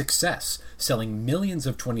greatest success, selling millions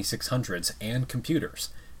of 2600s and computers.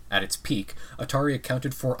 At its peak, Atari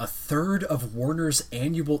accounted for 1/3 of Warner's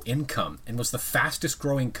annual income and was the fastest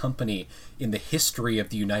growing company in the history of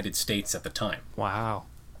the United States at the time. Wow.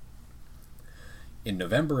 In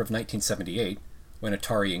November of 1978, when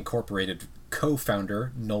Atari Incorporated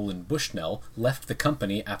co-founder Nolan Bushnell left the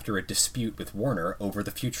company after a dispute with Warner over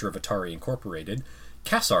the future of Atari Incorporated,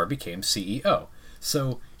 Kassar became CEO.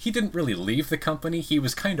 So he didn't really leave the company, he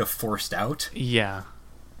was kind of forced out. Yeah.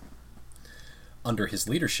 Under his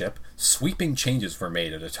leadership, sweeping changes were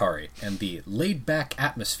made at Atari, and the laid-back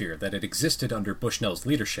atmosphere that had existed under Bushnell's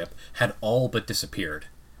leadership had all but disappeared.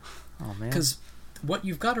 Oh, man. Because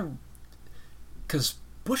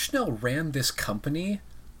Bushnell ran this company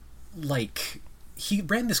like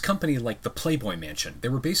the Playboy Mansion.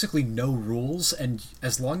 There were basically no rules, and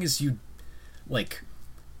as long as you,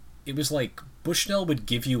 it was like Bushnell would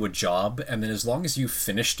give you a job, and then as long as you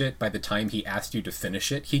finished it by the time he asked you to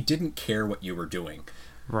finish it, he didn't care what you were doing.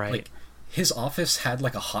 Right. His office had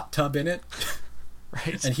a hot tub in it.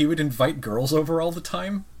 Right. And he would invite girls over all the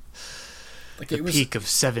time. The peak of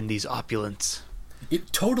 70s opulence.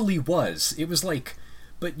 It totally was. It was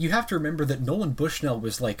but you have to remember that Nolan Bushnell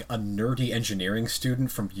was a nerdy engineering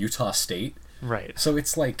student from Utah State. Right. So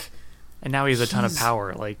it's and now he has a ton of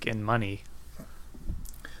power, and money.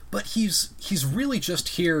 But he's really just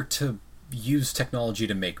here to use technology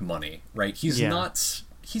to make money, right? He's not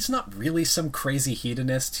really some crazy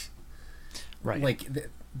hedonist. Right.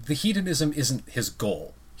 The hedonism isn't his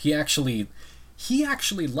goal. He actually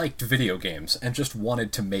liked video games and just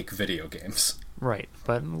wanted to make video games. Right,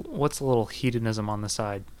 but what's a little hedonism on the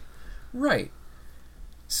side? Right.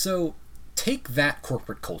 So, take that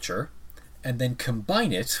corporate culture, and then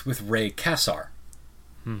combine it with Ray Kassar.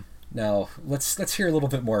 Now, let's hear a little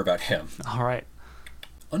bit more about him. All right.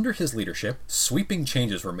 Under his leadership, sweeping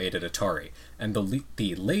changes were made at Atari, and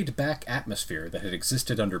the laid-back atmosphere that had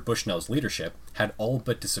existed under Bushnell's leadership had all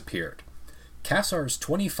but disappeared. Kassar's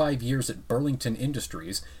 25 years at Burlington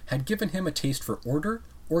Industries had given him a taste for order,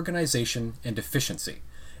 organization, and efficiency,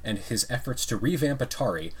 and his efforts to revamp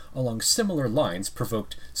Atari along similar lines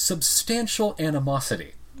provoked substantial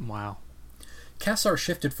animosity. Wow. Kassar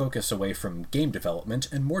shifted focus away from game development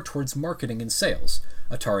and more towards marketing and sales.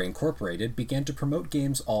 Atari Incorporated began to promote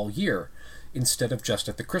games all year, instead of just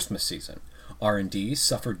at the Christmas season. R&D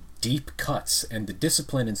suffered deep cuts, and the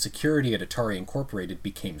discipline and security at Atari Incorporated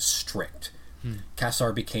became strict.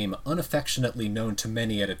 Kassar became unaffectionately known to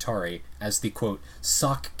many at Atari as the, quote,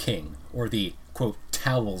 sock king, or the, quote,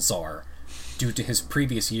 towel czar, due to his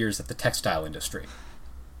previous years at the textile industry.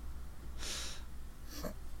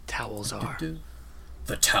 Towel czar.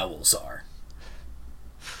 The towel czar.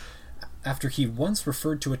 After he once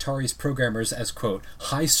referred to Atari's programmers as, quote,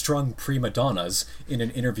 high-strung prima donnas in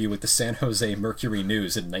an interview with the San Jose Mercury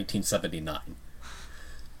News in 1979.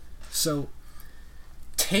 So,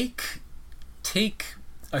 take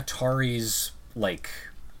Atari's, like,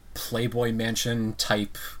 Playboy Mansion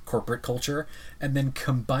type corporate culture, and then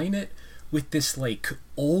combine it with this, like,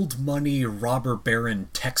 old money robber baron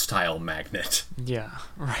textile magnate. Yeah,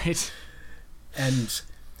 right. And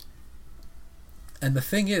the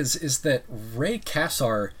thing is that Ray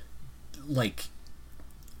Kassar, like,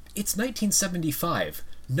 it's 1975.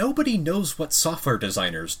 Nobody knows what software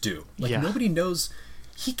designers do. Like, nobody knows.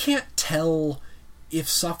 He can't tell if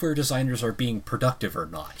software designers are being productive or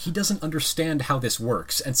not. He doesn't understand how this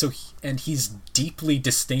works, and so he's deeply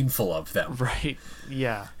disdainful of them. Right.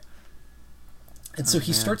 Yeah. And so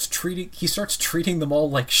he starts treating them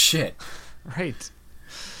all like shit. Right.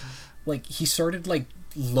 Like, he started, like,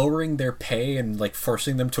 lowering their pay and, like,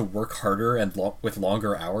 forcing them to work harder and with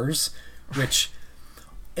longer hours, which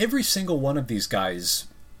every single one of these guys,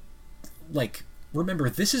 like, remember,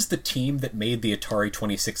 this is the team that made the Atari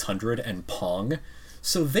 2600 and Pong,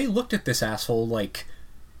 so they looked at this asshole like,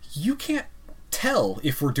 you can't tell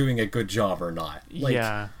if we're doing a good job or not. Like,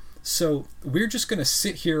 yeah. So we're just going to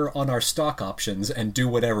sit here on our stock options and do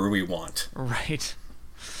whatever we want. Right.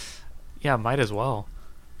 Yeah, might as well.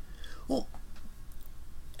 Well,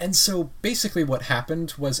 and so basically what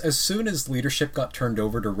happened was, as soon as leadership got turned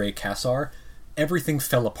over to Ray Kassar, everything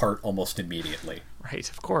fell apart almost immediately. Right,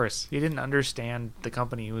 of course. He didn't understand the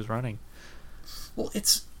company he was running. Well,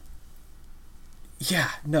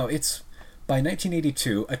 by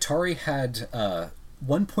 1982, Atari had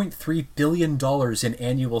 $1.3 billion in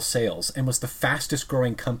annual sales and was the fastest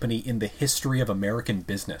growing company in the history of American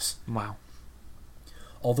business. Wow.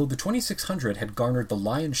 Although the 2600 had garnered the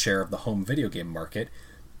lion's share of the home video game market,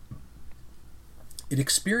 it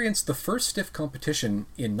experienced the first stiff competition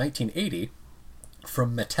in 1980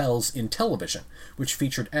 from Mattel's Intellivision, which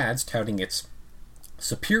featured ads touting its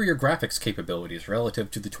superior graphics capabilities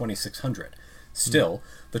relative to the 2600. Still,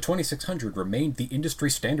 the 2600 remained the industry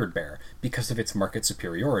standard bearer because of its market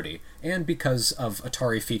superiority, and because of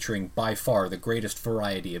Atari featuring by far the greatest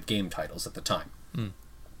variety of game titles at the time.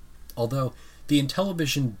 Although, the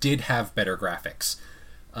Intellivision did have better graphics.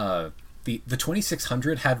 The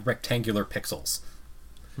 2600 had rectangular pixels.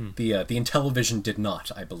 The Intellivision did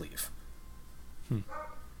not, I believe.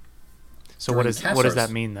 So what does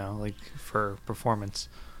that mean, though, like, for performance?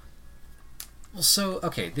 Well, so,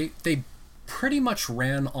 okay, they pretty much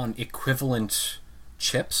ran on equivalent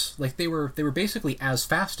chips. Like, they were basically as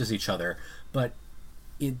fast as each other, but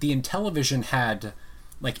the Intellivision had,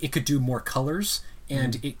 like, it could do more colors,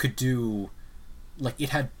 and it could do, like, it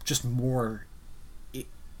had just more,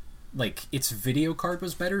 like, its video card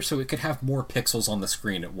was better, so it could have more pixels on the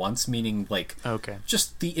screen at once, meaning, like,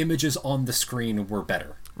 just the images on the screen were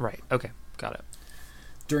better. Right, okay, got it.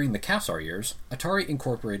 During the Kassar years, Atari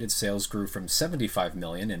Incorporated sales grew from $75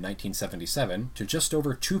 million in 1977 to just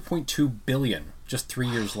over $2.2 billion just 3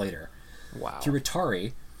 years later. Wow. Through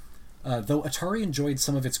Atari, though Atari enjoyed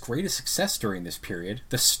some of its greatest success during this period,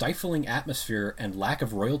 the stifling atmosphere and lack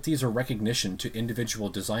of royalties or recognition to individual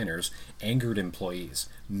designers angered employees,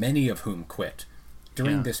 many of whom quit.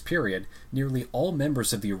 During this period, nearly all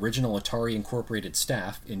members of the original Atari Incorporated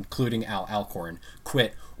staff, including Al Alcorn,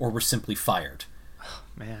 quit or were simply fired.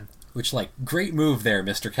 Man. Which, like, great move there,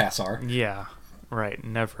 Mr. Kassar. Yeah, right.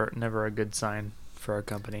 Never a good sign for a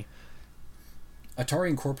company. Atari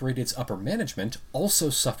Incorporated's upper management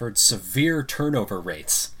also suffered severe turnover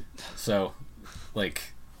rates. So,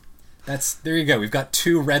 like, there you go. We've got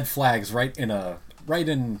two red flags right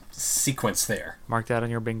in sequence there. Mark that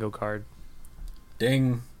on your bingo card.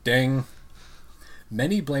 Ding, ding.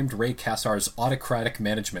 Many blamed Ray Kassar's autocratic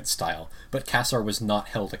management style, but Kassar was not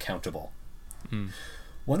held accountable.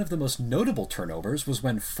 One of the most notable turnovers was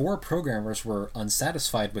when 4 programmers were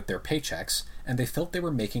unsatisfied with their paychecks, and they felt they were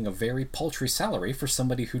making a very paltry salary for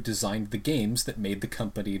somebody who designed the games that made the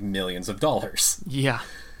company millions of dollars. Yeah.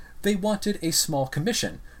 They wanted a small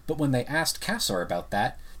commission, but when they asked Kassar about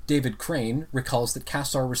that, David Crane recalls that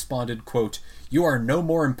Kassar responded, quote, "You are no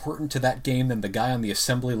more important to that game than the guy on the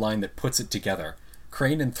assembly line that puts it together."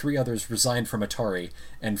 Crane and 3 others resigned from Atari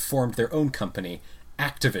and formed their own company,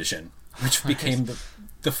 Activision, which became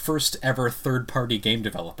the first ever third-party game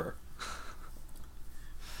developer.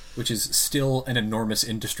 which is still an enormous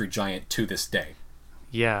industry giant to this day.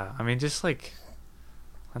 Yeah, I mean, just like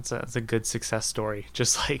that's a good success story.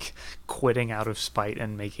 Just like quitting out of spite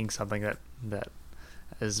and making something that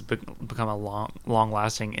has become a long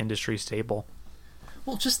lasting industry staple.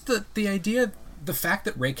 Well, just the idea, the fact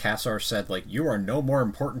that Ray Kassar said, like, you are no more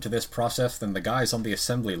important to this process than the guys on the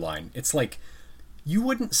assembly line. It's like, you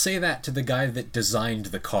wouldn't say that to the guy that designed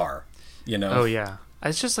the car, you know? Oh yeah,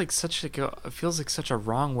 it's just like it feels like such a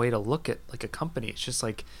wrong way to look at like a company. It's just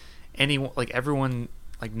like everyone,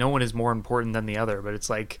 like no one is more important than the other, but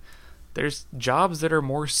it's like there's jobs that are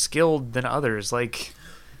more skilled than others. Like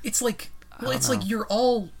it's like, well, it's like you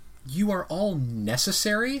are all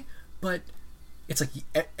necessary, but it's like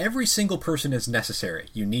every single person is necessary.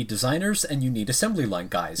 You need designers and you need assembly line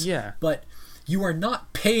guys. Yeah. But you are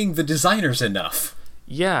not paying the designers enough.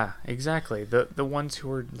 Yeah, exactly. The ones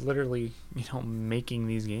who are literally, making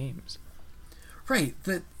these games. Right.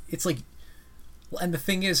 It's like, and the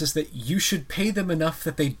thing is that you should pay them enough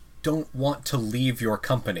that they don't want to leave your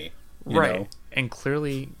company. You know? And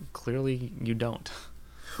clearly you don't.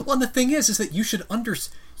 Well, and the thing is that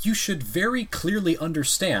you should very clearly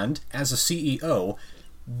understand as a CEO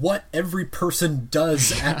what every person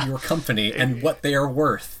does at your company and what they are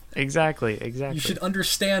worth. Exactly. You should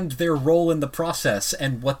understand their role in the process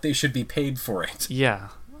and what they should be paid for it. Yeah,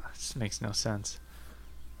 this makes no sense.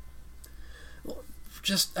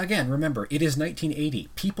 Just, again, remember, it is 1980.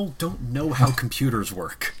 People don't know how computers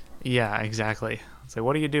work. Yeah, exactly. It's like,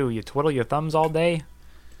 what do? You twiddle your thumbs all day?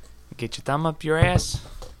 Get your thumb up your ass?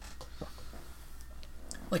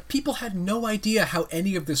 Like, people had no idea how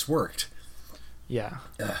any of this worked. Yeah.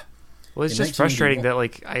 Well, it's just frustrating that,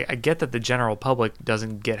 like, I get that the general public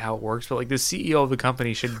doesn't get how it works, but, like, the CEO of the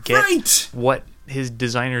company should get what his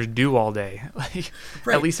designers do all day. Like,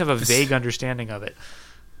 at least have a vague understanding of it.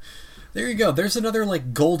 There you go. There's another,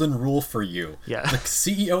 like, golden rule for you. Yeah. The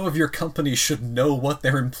CEO of your company should know what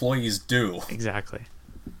their employees do. Exactly.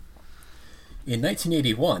 In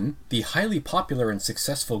 1981, the highly popular and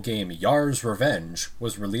successful game Yar's Revenge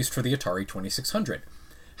was released for the Atari 2600.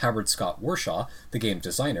 Howard Scott Warshaw, the game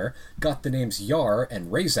designer, got the names Yar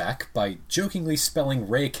and Razak by jokingly spelling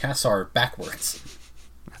Ray Kassar backwards.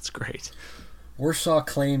 That's great. Warshaw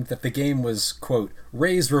claimed that the game was, quote,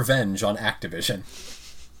 Ray's revenge on Activision.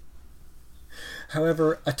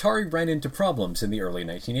 However, Atari ran into problems in the early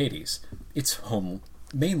 1980s.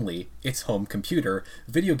 Mainly, its home computer,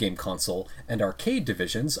 video game console, and arcade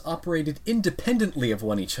divisions operated independently of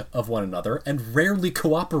one another and rarely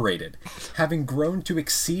cooperated. Having grown to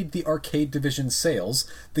exceed the arcade division's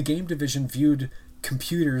sales, the game division viewed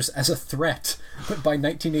computers as a threat. But by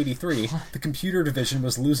 1983, the computer division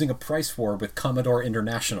was losing a price war with Commodore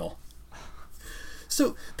International.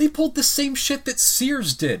 So they pulled the same shit that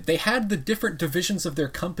Sears did. They had the different divisions of their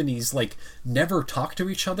companies, like, never talk to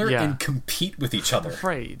each other and compete with each other.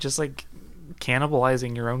 Right, just like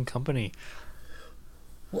cannibalizing your own company.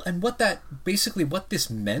 Well, and what this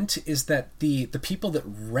meant is that the people that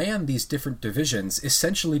ran these different divisions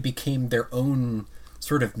essentially became their own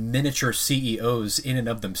sort of miniature CEOs in and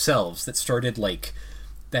of themselves that started, like,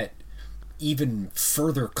 that even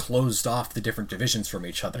further closed off the different divisions from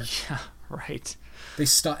each other. Yeah, right. They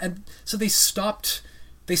stopped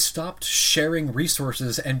sharing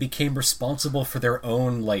resources and became responsible for their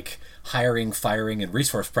own, like, hiring, firing, and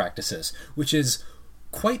resource practices, which is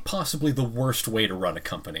quite possibly the worst way to run a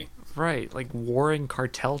company. Right, like warring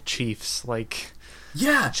cartel chiefs, like...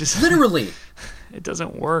 Yeah, just literally. It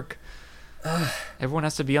doesn't work. Everyone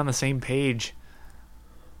has to be on the same page.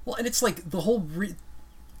 Well, and it's like the whole...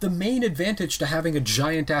 The main advantage to having a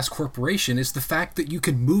giant-ass corporation is the fact that you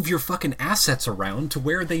can move your fucking assets around to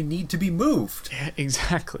where they need to be moved. Yeah,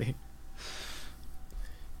 exactly.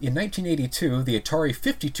 In 1982, the Atari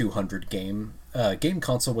 5200 game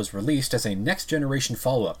console was released as a next-generation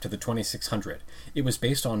follow-up to the 2600. It was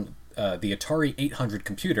based on the Atari 800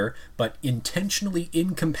 computer, but intentionally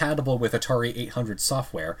incompatible with Atari 800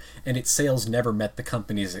 software, and its sales never met the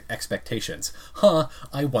company's expectations.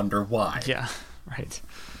 I wonder why. Yeah, right.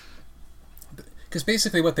 Because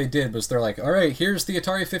basically what they did was they're like, all right, here's the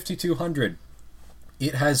Atari 5200.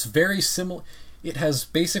 It has it has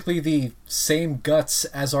basically the same guts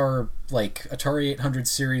as our, like, Atari 800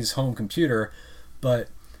 series home computer, but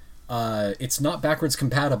it's not backwards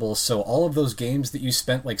compatible, so all of those games that you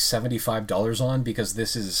spent like $75 on because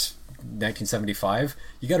this is 1975,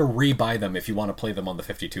 you gotta rebuy them if you want to play them on the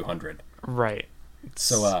 5200. Right.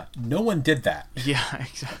 So no one did that. Yeah,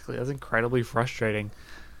 exactly. That's incredibly frustrating.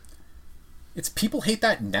 People hate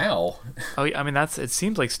that now. Oh, I mean, it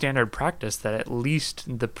seems like standard practice that at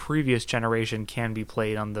least the previous generation can be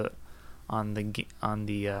played on the on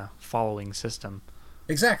the following system.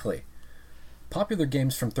 Exactly. Popular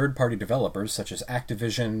games from third-party developers such as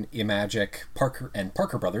Activision, Imagic,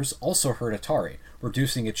 Parker Brothers also hurt Atari,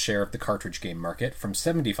 reducing its share of the cartridge game market from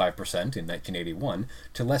 75% in 1981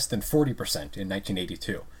 to less than 40% in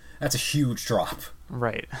 1982. That's a huge drop.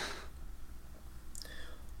 Right.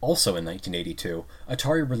 Also in 1982,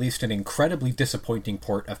 Atari released an incredibly disappointing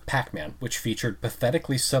port of Pac-Man, which featured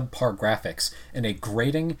pathetically subpar graphics and a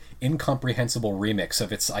grating, incomprehensible remix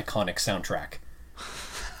of its iconic soundtrack.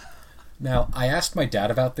 Now, I asked my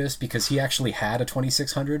dad about this because he actually had a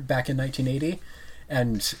 2600 back in 1980,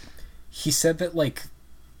 and he said that,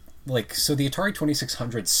 so the Atari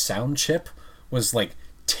 2600 sound chip was,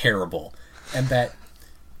 terrible, and that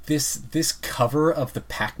this cover of the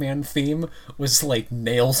Pac-Man theme was like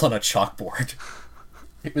nails on a chalkboard.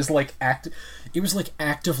 It was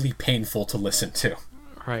actively painful to listen to.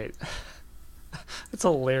 Right. It's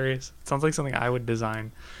hilarious. It sounds like something I would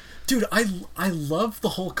design. Dude, I love the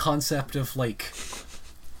whole concept of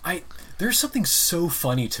there's something so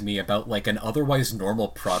funny to me about an otherwise normal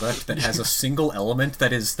product that has a single element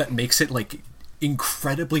that makes it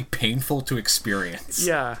incredibly painful to experience.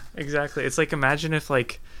 Yeah, exactly. It's imagine if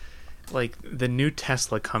the new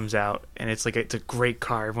Tesla comes out and it's a great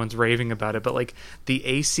car, everyone's raving about it, but the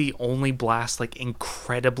AC only blasts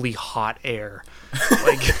incredibly hot air.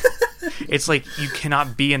 It's you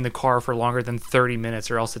cannot be in the car for longer than 30 minutes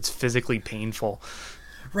or else it's physically painful.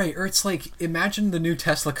 Right, or it's imagine the new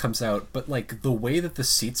Tesla comes out, but the way that the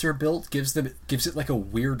seats are built gives it a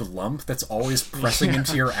weird lump that's always pressing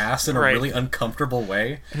into your ass in a really uncomfortable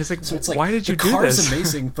way. And it's why did you do this? The car is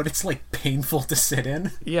amazing, but it's painful to sit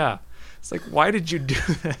in. Yeah. It's why did you do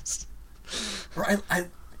this? Or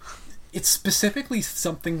it's specifically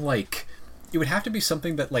something it would have to be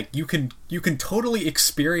something that you can totally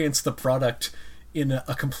experience the product in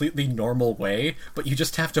a completely normal way, but you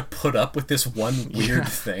just have to put up with this one weird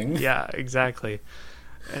thing. Yeah, exactly.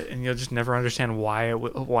 And you'll just never understand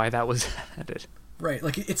why that was added. Right,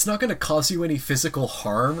 it's not going to cause you any physical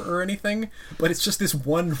harm or anything, but it's just this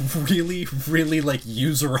one really, really,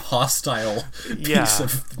 user hostile piece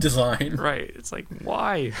of design. Right, it's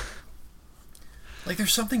why?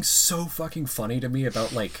 There's something so fucking funny to me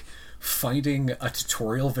about, finding a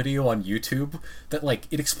tutorial video on YouTube that,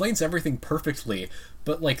 it explains everything perfectly,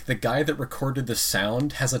 but, the guy that recorded the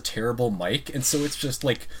sound has a terrible mic, and so it's just,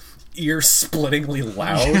 ear-splittingly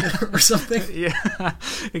loud or something. Yeah,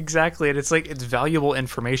 exactly. And it's it's valuable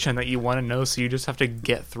information that you want to know, so you just have to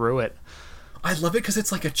get through it. I love it because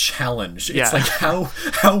it's a challenge. It's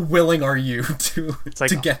how willing are you to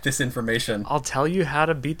get this information? I'll tell you how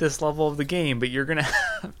to beat this level of the game, but you're gonna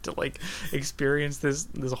have to experience this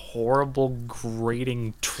horrible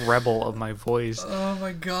grating treble of my voice. Oh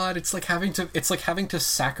my god! It's like having to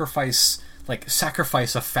sacrifice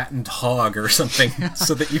a fattened hog or something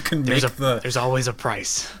so that you can There's always a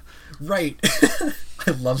price. Right.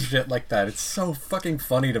 I love shit like that. It's so fucking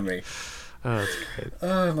funny to me. Oh, that's great.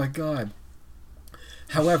 Oh my god.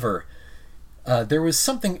 However, there was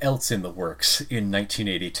something else in the works in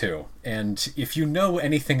 1982, and if you know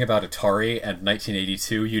anything about Atari and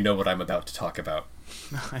 1982, you know what I'm about to talk about.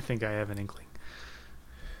 I think I have an inkling.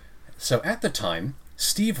 So at the time,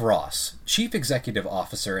 Steve Ross, Chief Executive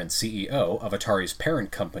Officer and CEO of Atari's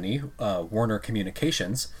parent company, Warner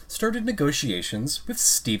Communications, started negotiations with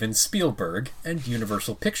Steven Spielberg and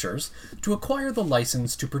Universal Pictures to acquire the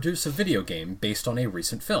license to produce a video game based on a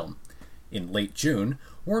recent film. In late June,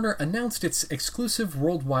 Warner announced its exclusive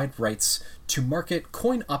worldwide rights to market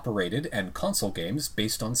coin-operated and console games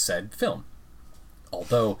based on said film.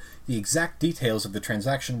 Although the exact details of the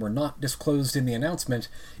transaction were not disclosed in the announcement,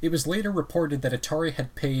 it was later reported that Atari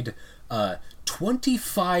had paid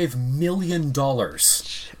 $25 million,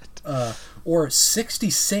 or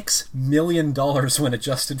 $66 million when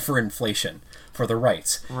adjusted for inflation, for the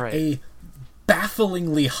rights. Right. A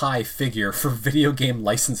bafflingly high figure for video game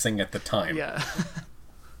licensing at the time. Yeah.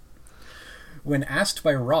 When asked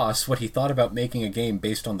by Ross what he thought about making a game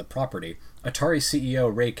based on the property, Atari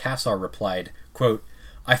CEO Ray Kassar replied, quote,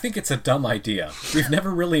 "I think it's a dumb idea. We've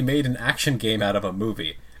never really made an action game out of a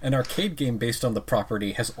movie. An arcade game based on the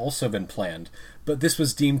property has also been planned, but this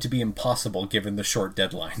was deemed to be impossible given the short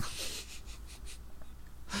deadline."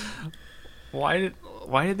 Why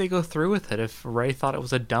did they go through with it if Ray thought it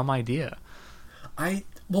was a dumb idea?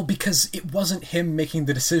 Well, because it wasn't him making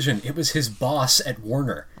the decision. It was his boss at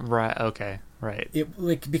Warner. Right, okay, right.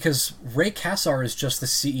 Because Ray Kassar is just the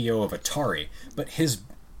CEO of Atari, but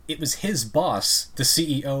it was his boss, the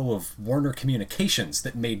CEO of Warner Communications,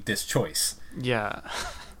 that made this choice. Yeah.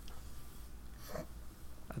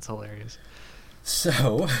 That's hilarious.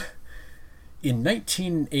 So, In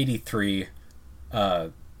 1983,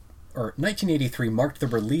 or 1983 marked the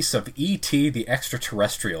release of E.T. the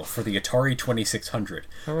Extraterrestrial for the Atari 2600,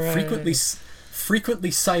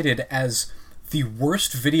 frequently cited as the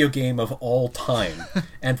worst video game of all time,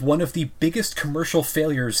 and one of the biggest commercial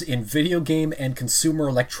failures in video game and consumer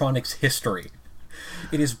electronics history.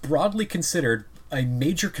 It is broadly considered a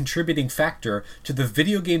major contributing factor to the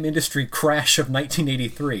video game industry crash of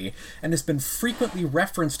 1983, and has been frequently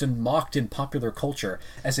referenced and mocked in popular culture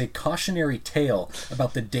as a cautionary tale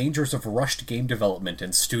about the dangers of rushed game development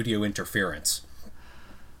and studio interference.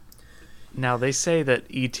 Now, they say that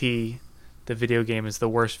E.T., the video game, is the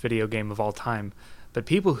worst video game of all time, but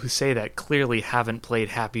people who say that clearly haven't played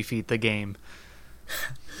Happy Feet the game.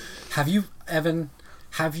 Have you, Evan...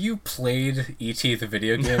 Have you played E.T. the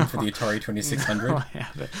video game for the Atari 2600? No, I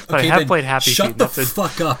haven't. But okay, I have played Happy Feet. Shut the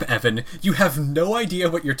fuck up, Evan. You have no idea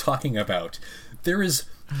what you're talking about. There is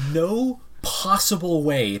no possible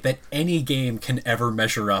way that any game can ever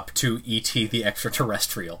measure up to E.T. the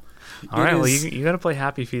Extraterrestrial. Alright, well, you gotta play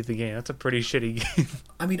Happy Feet the game. That's a pretty shitty game.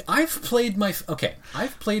 I mean, I've played my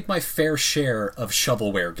fair share of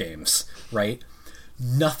shovelware games, right?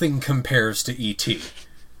 Nothing compares to E.T.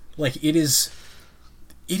 Like, it is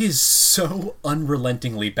so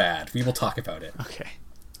unrelentingly bad. We will talk about it. Okay.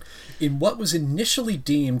 In what was initially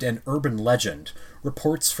deemed an urban legend,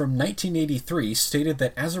 reports from 1983 stated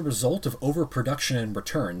that as a result of overproduction and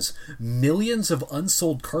returns, millions of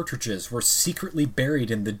unsold cartridges were secretly buried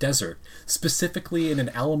in the desert, specifically in an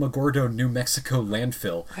Alamogordo, New Mexico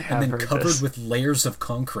landfill, and then covered with layers of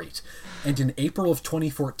concrete. And in April of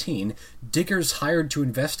 2014, diggers hired to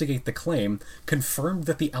investigate the claim confirmed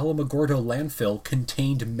that the Alamogordo landfill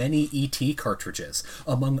contained many E.T. cartridges,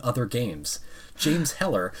 among other games. James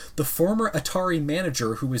Heller, the former Atari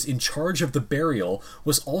manager who was in charge of the burial,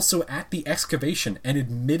 was also at the excavation and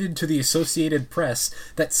admitted to the Associated Press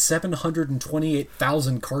that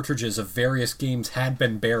 728,000 cartridges of various games had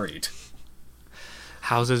been buried.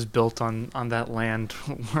 Houses built on that land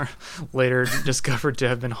were later discovered to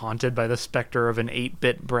have been haunted by the specter of an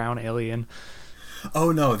 8-bit brown alien.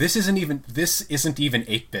 Oh no, this isn't even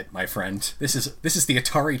 8-bit, my friend. This is the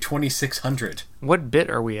Atari 2600. What bit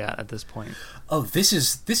are we at this point? Oh, this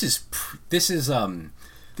is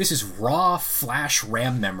raw flash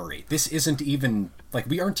RAM memory. This isn't even, like,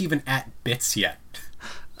 we aren't even at bits yet.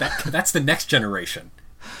 That's the next generation.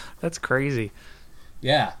 That's crazy.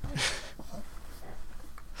 Yeah.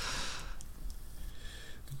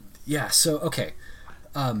 Yeah, so, okay.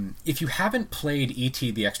 If you haven't played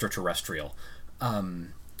E.T. the Extraterrestrial,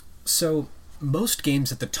 so most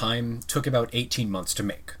games at the time took about 18 months to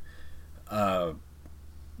make.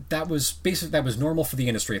 That was normal for the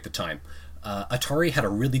industry at the time. Atari had a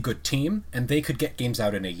really good team, and they could get games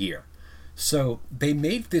out in a year. So they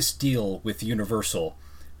made this deal with Universal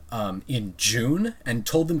in June and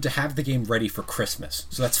told them to have the game ready for Christmas.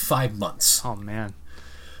 So that's 5 months. Oh, man.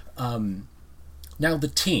 Now the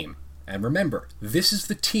team, and remember, this is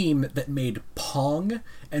the team that made Pong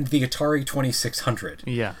and the Atari 2600.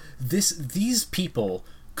 Yeah. These people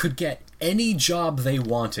could get any job they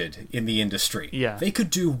wanted in the industry. Yeah. They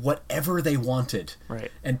could do whatever they wanted.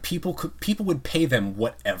 Right. And people would pay them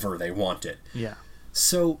whatever they wanted. Yeah.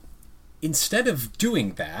 So instead of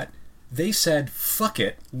doing that, they said, fuck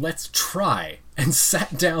it, let's try, and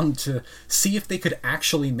sat down to see if they could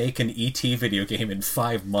actually make an E.T. video game in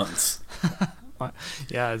 5 months.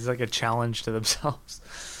 Yeah, it's like a challenge to themselves.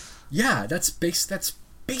 Yeah, that's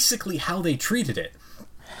basically how they treated it.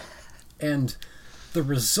 And the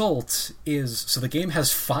result is, so the game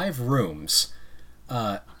has 5 rooms,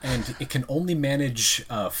 and it can only manage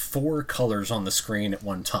 4 colors on the screen at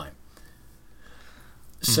one time.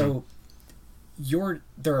 So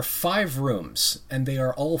there are 5 rooms, and they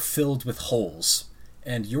are all filled with holes.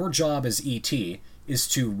 And your job as E.T. is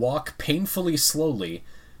to walk painfully slowly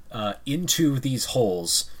into these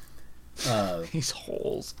holes. These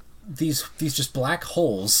holes. These just black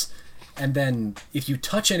holes. And then if you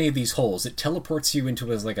touch any of these holes, it teleports you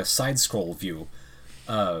into a side-scroll view,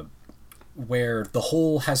 where the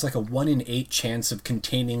hole has like a 1 in 8 chance of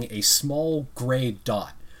containing a small gray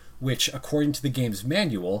dot, which, according to the game's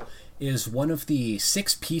manual, is one of the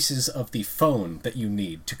 6 pieces of the phone that you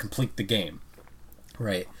need to complete the game.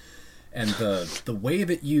 Right. And the way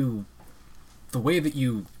that you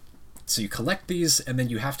so you collect these, and then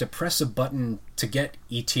you have to press a button to get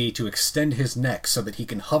E.T. to extend his neck so that he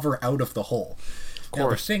can hover out of the hole. Now,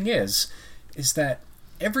 the thing is that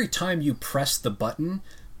every time you press the button,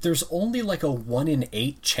 there's only like a 1 in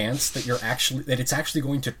 8 chance that it's actually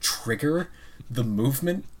going to trigger the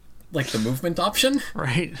movement, like the movement option.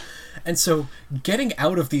 Right. And so getting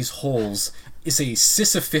out of these holes is a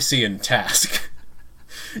Sisyphusian task.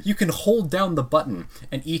 You can hold down the button,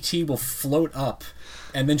 and E.T. will float up,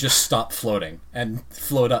 and then just stop floating, and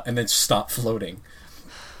float up, and then stop floating.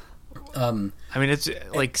 I mean, it's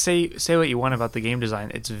like, say what you want about the game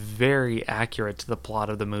design. It's very accurate to the plot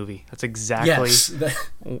of the movie. That's exactly,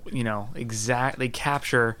 exactly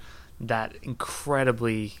capture that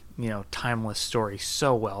incredibly, timeless story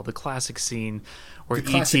so well. The classic scene where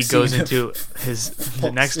E.T. goes into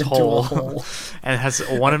the next hole and has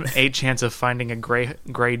 1 in 8 chance of finding a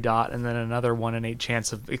gray dot, and then another 1 in 8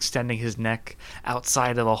 chance of extending his neck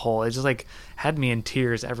outside of the hole. It just had me in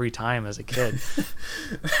tears every time as a kid.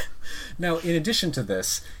 Now, in addition to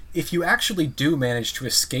this, if you actually do manage to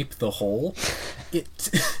escape the hole,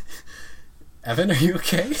 Evan, are you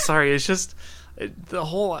okay? Sorry, it's just the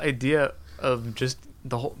whole idea of just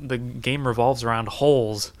the game revolves around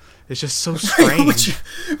holes. It's just so strange.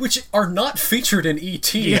 Which are not featured in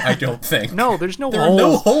E.T., I don't think. No, there's no holes. There are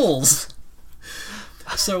no holes.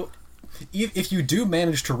 So, if you do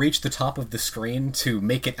manage to reach the top of the screen to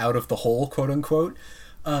make it out of the hole, quote-unquote,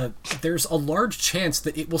 there's a large chance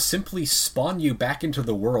that it will simply spawn you back into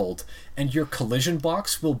the world, and your collision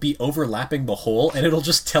box will be overlapping the hole, and it'll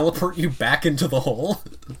just teleport you back into the hole.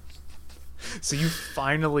 So you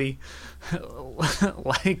finally,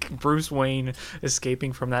 like Bruce Wayne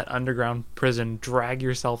escaping from that underground prison, drag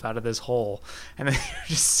yourself out of this hole, and then you're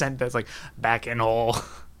just sent back in hole.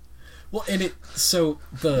 Well, and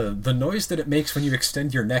the noise that it makes when you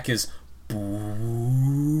extend your neck is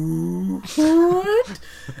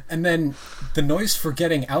and then the noise for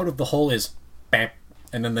getting out of the hole is bap,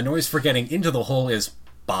 and then the noise for getting into the hole is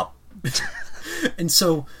bop. And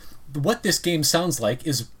so what this game sounds like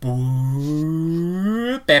is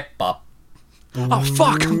bap bop. Oh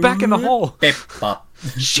fuck, I'm back in the hole. Bap bop.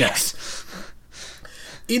 Yes.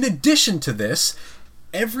 In addition to this,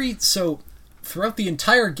 throughout the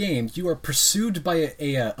entire game, you are pursued by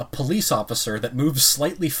a police officer that moves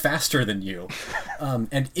slightly faster than you.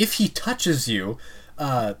 And if he touches you,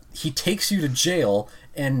 he takes you to jail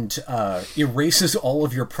and erases all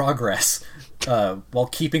of your progress while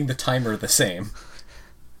keeping the timer the same.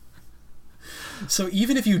 So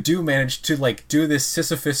even if you do manage to do this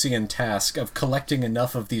Sisyphusian task of collecting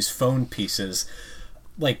enough of these phone pieces,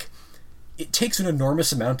 it takes an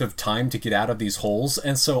enormous amount of time to get out of these holes,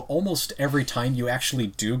 and so almost every time you actually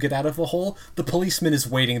do get out of a hole, the policeman is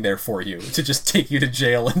waiting there for you to just take you to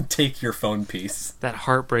jail and take your phone piece. That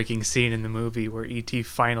heartbreaking scene in the movie where E.T.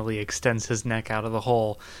 finally extends his neck out of the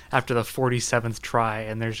hole after the 47th try,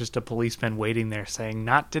 and there's just a policeman waiting there saying,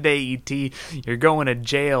 "Not today, E.T., you're going to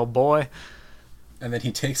jail, boy." And then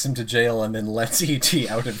he takes him to jail and then lets E.T.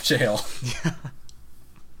 out of jail.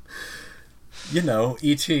 Yeah.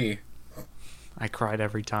 E.T. I cried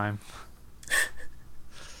every time.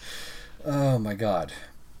 Oh my god.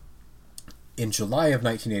 In July of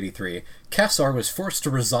 1983, Kassar was forced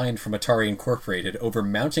to resign from Atari Incorporated over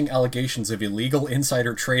mounting allegations of illegal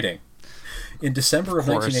insider trading. In December of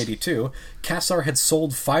 1982, Kassar had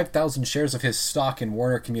sold 5,000 shares of his stock in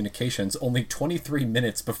Warner Communications only 23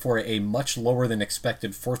 minutes before a much lower than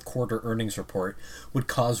expected fourth quarter earnings report would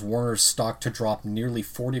cause Warner's stock to drop nearly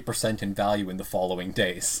 40% in value in the following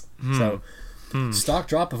days. So, stock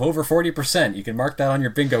drop of over 40%. You can mark that on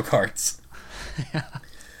your bingo cards. Yeah.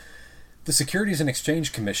 The Securities and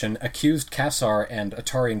Exchange Commission accused Kassar and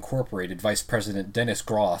Atari Incorporated Vice President Dennis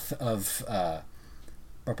Groth of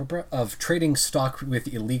trading stock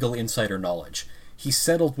with illegal insider knowledge. He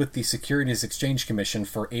settled with the Securities Exchange Commission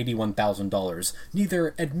for $81,000,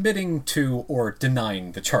 neither admitting to or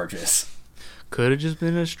denying the charges. Could have just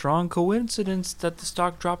been a strong coincidence that the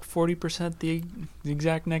stock dropped 40% the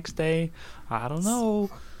exact next day. I don't know.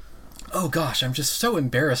 Oh gosh, I'm just so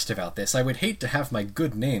embarrassed about this. I would hate to have my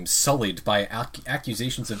good name sullied by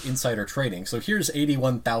accusations of insider trading. So here's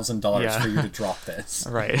 $81,000 for you to drop this.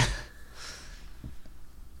 Right.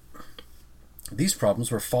 These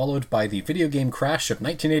problems were followed by the video game crash of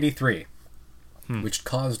 1983, which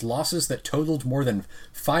caused losses that totaled more than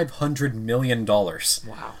 $500 million.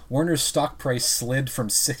 Wow. Warner's stock price slid from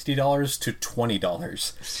 $60 to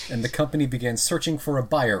 $20, and the company began searching for a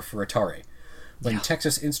buyer for Atari. When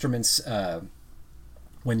Texas Instruments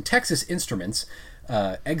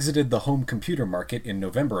exited the home computer market in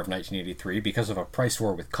November of 1983 because of a price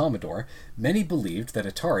war with Commodore, many believed that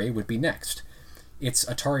Atari would be next. Its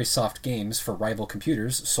Atari Soft games for rival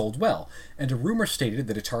computers sold well, and a rumor stated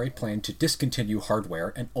that Atari planned to discontinue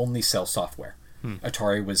hardware and only sell software.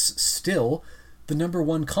 Atari was still the number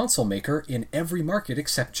one console maker in every market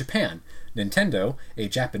except Japan. Nintendo, a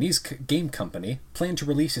Japanese game company, planned to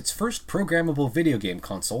release its first programmable video game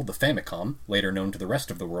console, the Famicom, later known to the rest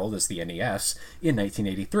of the world as the NES, in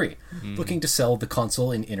 1983, looking to sell the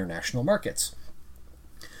console in international markets.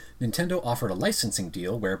 Nintendo offered a licensing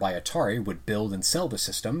deal whereby Atari would build and sell the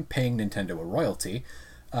system, paying Nintendo a royalty,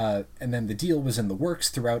 and then the deal was in the works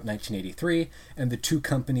throughout 1983, and the two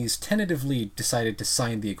companies tentatively decided to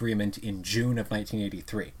sign the agreement in June of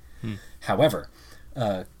 1983. However,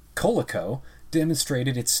 Coleco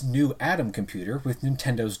demonstrated its new Atom computer with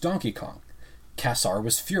Nintendo's Donkey Kong. Kassar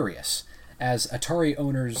was furious, as Atari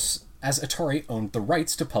owned the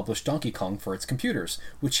rights to publish Donkey Kong for its computers,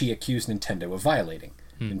 which he accused Nintendo of violating.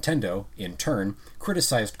 Nintendo, in turn,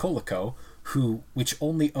 criticized Coleco, which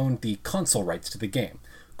only owned the console rights to the game.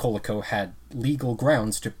 Coleco had legal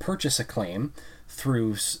grounds to purchase a claim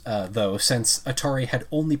though, since Atari had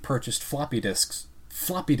only purchased floppy disk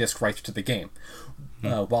rights to the game.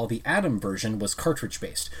 While the Atom version was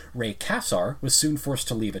cartridge-based. Ray Kassar was soon forced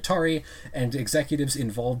to leave Atari, and executives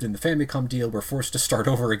involved in the Famicom deal were forced to start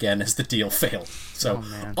over again as the deal failed. So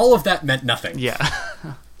all of that meant nothing. Yeah.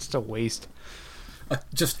 Just a waste.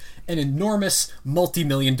 Just an enormous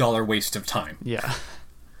multi-million-dollar waste of time. Yeah.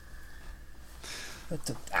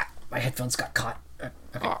 My headphones got caught.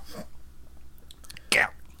 Okay. Yeah.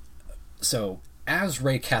 So, as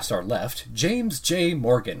Ray Kassar left, James J.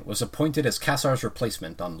 Morgan was appointed as Kassar's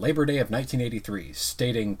replacement on Labor Day of 1983,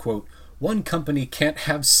 stating, quote, "One company can't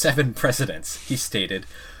have 7 presidents," he stated,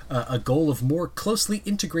 a goal of more closely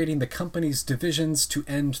integrating the company's divisions to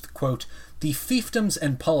end, quote, "the fiefdoms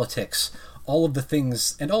and politics, all of the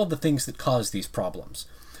things that cause these problems."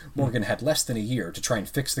 Morgan had less than a year to try and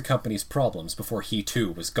fix the company's problems before he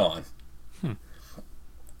too was gone.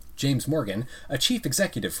 James Morgan, a chief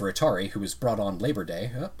executive for Atari who was brought on Labor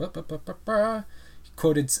Day,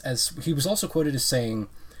 he was also quoted as saying,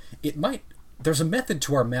 "There's a method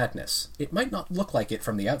to our madness. It might not look like it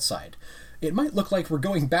from the outside. It might look like we're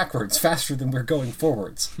going backwards faster than we're going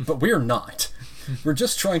forwards, but we're not. We're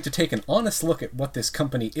just trying to take an honest look at what this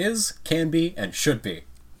company is, can be, and should be.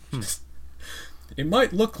 It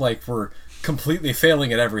might look like we're completely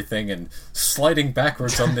failing at everything and sliding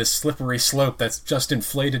backwards on this slippery slope that's just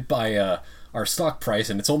inflated by our stock price,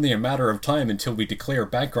 and it's only a matter of time until we declare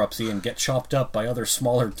bankruptcy and get chopped up by other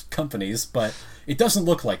smaller companies, but it doesn't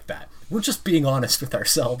look like that. We're just being honest with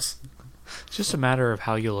ourselves." It's just a matter of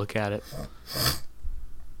how you look at it.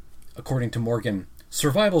 According to Morgan,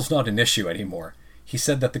 survival's not an issue anymore. He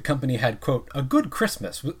said that the company had, quote, "a good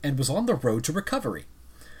Christmas" and was on the road to recovery.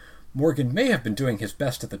 Morgan may have been doing his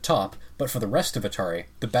best at the top, but for the rest of Atari,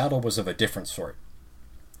 the battle was of a different sort.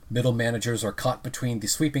 Middle managers are caught between the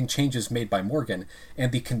sweeping changes made by Morgan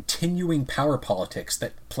and the continuing power politics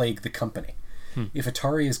that plague the company. If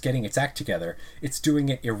Atari is getting its act together, it's doing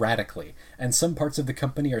it erratically, and some parts of the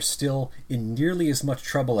company are still in nearly as much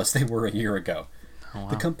trouble as they were a year ago. Oh, wow.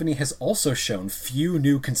 The company has also shown few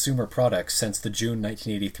new consumer products since the June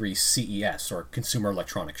 1983 CES, or Consumer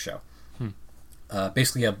Electronics Show.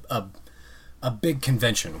 Basically a big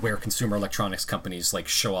convention where consumer electronics companies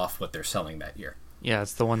show off what they're selling that year. Yeah,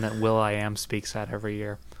 it's the one that will.i.am speaks at every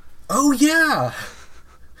year. Oh yeah!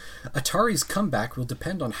 Atari's comeback will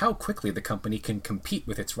depend on how quickly the company can compete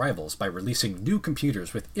with its rivals by releasing new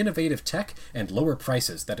computers with innovative tech and lower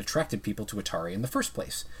prices that attracted people to Atari in the first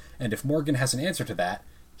place. And if Morgan has an answer to that,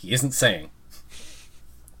 he isn't saying.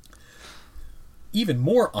 Even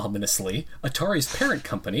more ominously, Atari's parent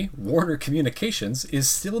company, Warner Communications, is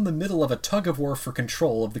still in the middle of a tug-of-war for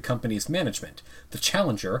control of the company's management. The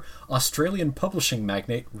challenger, Australian publishing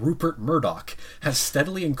magnate Rupert Murdoch, has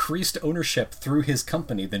steadily increased ownership through his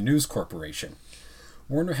company, the News Corporation.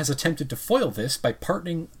 Warner has attempted to foil this by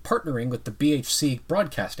partnering with the BHC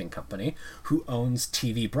Broadcasting Company, who owns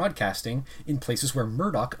TV broadcasting in places where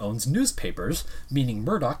Murdoch owns newspapers, meaning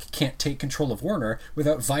Murdoch can't take control of Warner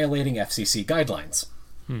without violating FCC guidelines.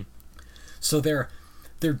 So they're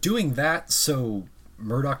doing that so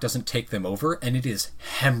Murdoch doesn't take them over, and it is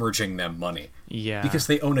hemorrhaging them money. Yeah. Because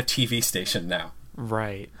they own a TV station now.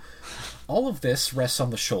 Right. All of this rests on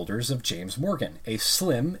the shoulders of James Morgan, a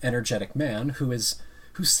slim, energetic man who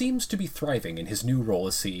seems to be thriving in his new role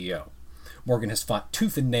as CEO. Morgan has fought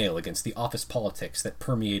tooth and nail against the office politics that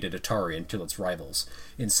permeated Atari until its rivals.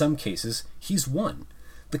 In some cases, he's won.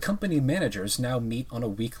 The company managers now meet on a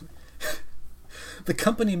weekly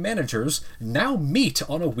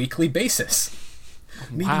basis.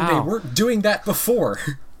 Meaning they weren't doing that before.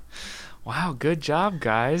 Wow, good job,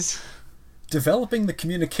 guys. Developing the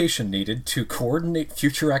communication needed to coordinate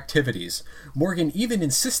future activities, Morgan even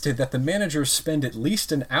insisted that the managers spend at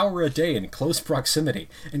least an hour a day in close proximity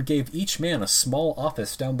and gave each man a small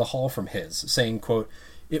office down the hall from his, saying, quote,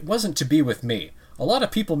 "It wasn't to be with me. A lot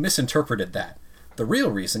of people misinterpreted that. The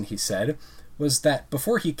real reason," he said, was that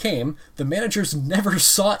before he came, the managers never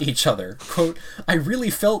saw each other. Quote, "I really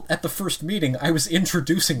felt at the first meeting I was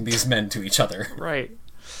introducing these men to each other." Right.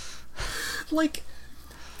 Like,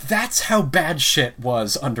 that's how bad shit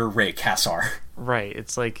was under Ray Kassar. Right.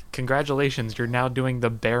 It's like, congratulations, you're now doing the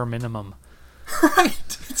bare minimum.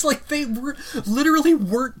 Right. It's like they literally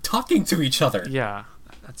weren't talking to each other. Yeah.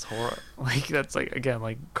 That's horrible. Like, that's like, again,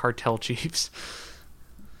 like cartel chiefs.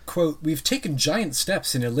 Quote, "We've taken giant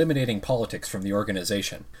steps in eliminating politics from the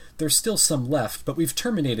organization. There's still some left, but we've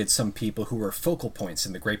terminated some people who were focal points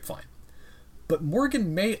in the grapevine." But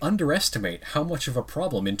Morgan may underestimate how much of a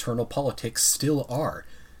problem internal politics still are.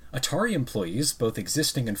 Atari employees, both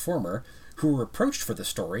existing and former, who were approached for the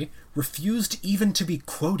story, refused even to be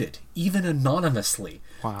quoted, even anonymously.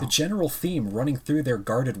 Wow. The general theme running through their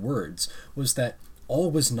guarded words was that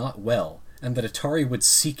all was not well, and that Atari would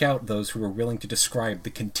seek out those who were willing to describe the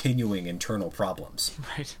continuing internal problems.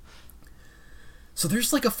 Right. So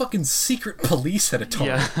there's like a fucking secret police at Atari.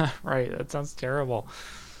 Yeah, right. That sounds terrible.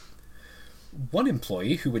 One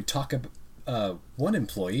employee who would talk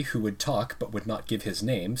but would not give his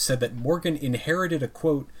name said that Morgan inherited a,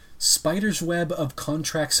 quote, "spider's web of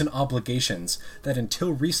contracts and obligations that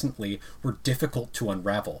until recently were difficult to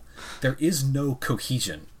unravel. There is no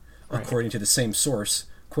cohesion." Right. According to the same source,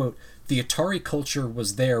 quote, "The Atari culture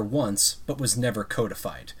was there once but was never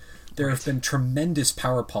codified. There have been tremendous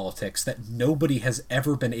power politics that nobody has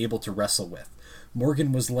ever been able to wrestle with.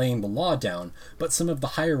 Morgan was laying the law down, but some of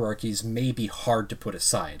the hierarchies may be hard to put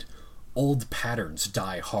aside. Old patterns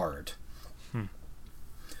die hard."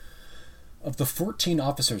 Of the 14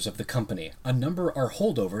 officers of the company, a number are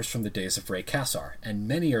holdovers from the days of Ray Kassar, and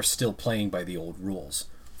many are still playing by the old rules.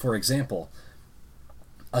 For example,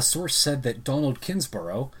 a source said that Donald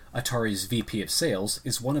Kinsborough, Atari's VP of Sales,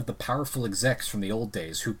 is one of the powerful execs from the old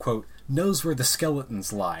days who, quote, "knows where the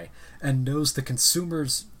skeletons lie, and knows the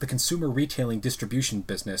consumer retailing distribution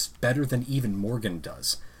business better than even Morgan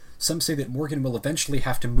does. Some say that Morgan will eventually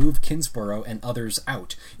have to move Kinsborough and others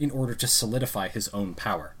out in order to solidify his own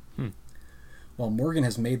power." While Morgan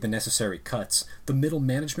has made the necessary cuts, the middle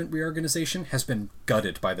management reorganization has been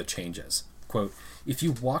gutted by the changes. Quote, "If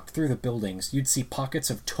you walked through the buildings, you'd see pockets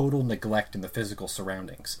of total neglect in the physical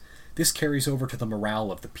surroundings. This carries over to the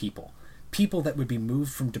morale of the people. People that would be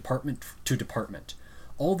moved from department to department.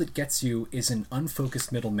 All that gets you is an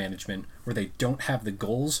unfocused middle management where they don't have the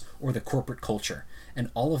goals or the corporate culture. And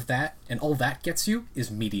all that gets you is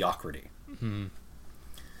mediocrity." Mm-hmm.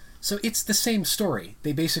 So it's the same story.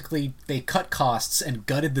 They cut costs and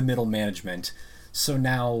gutted the middle management, so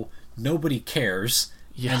now nobody cares,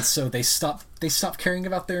 and so they stop caring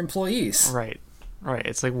about their employees. Right.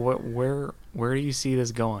 It's like, where do you see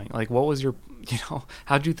this going? Like, what was your,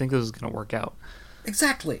 how did you think this was going to work out?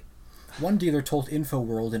 Exactly. One dealer told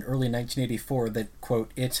InfoWorld in early 1984 that,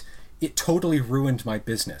 quote, It totally ruined my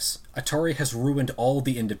business. Atari has ruined all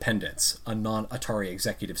the independents," a non-Atari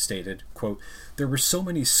executive stated. Quote, "There were so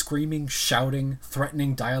many screaming, shouting,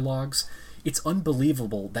 threatening dialogues. It's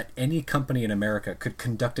unbelievable that any company in America could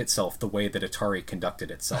conduct itself the way that Atari conducted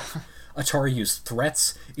itself. Atari used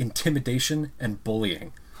threats, intimidation, and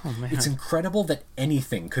bullying. Oh, man. It's incredible that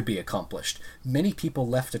anything could be accomplished. Many people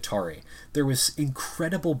left Atari. There was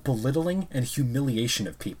incredible belittling and humiliation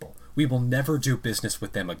of people. We will never do business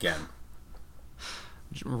with them again."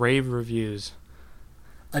 Rave reviews.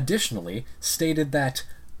 Additionally, stated that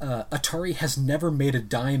Atari has never made a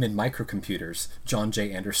dime in microcomputers, John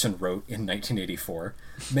J. Anderson wrote in 1984.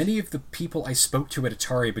 "Many of the people I spoke to at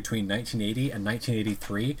Atari between 1980 and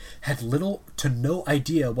 1983 had little to no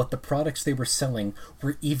idea what the products they were selling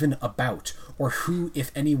were even about, or who, if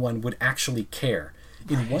anyone, would actually care.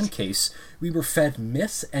 In one case, we were fed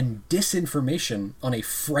myths and disinformation on a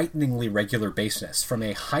frighteningly regular basis from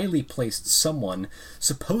a highly placed someone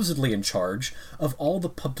supposedly in charge of all the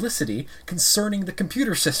publicity concerning the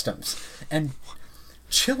computer systems. And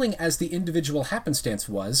chilling as the individual happenstance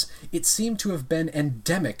was, it seemed to have been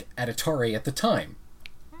endemic at Atari at the time."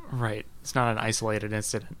 Right. It's not an isolated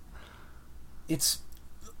incident. It's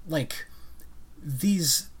like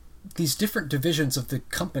these different divisions of the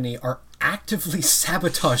company are actively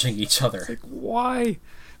sabotaging each other. It's like, why?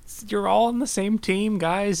 You're all on the same team,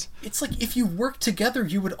 guys. It's like, if you worked together,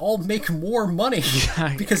 you would all make more money.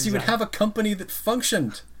 Yeah, because you would have a company that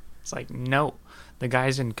functioned. It's like, no. The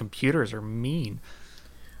guys in computers are mean.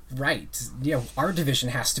 Right. Our division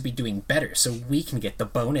has to be doing better so we can get the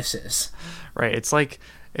bonuses. Right. It's like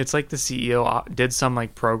the CEO did some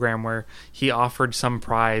like program where he offered some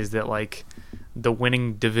prize that like the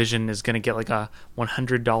winning division is going to get like a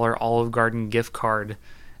 $100 Olive Garden gift card.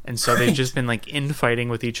 And so they've just been like infighting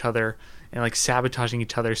with each other and like sabotaging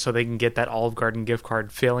each other so they can get that Olive Garden gift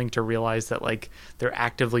card, failing to realize that like they're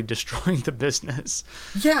actively destroying the business.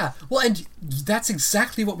 Yeah. Well, and that's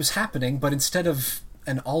exactly what was happening, but instead of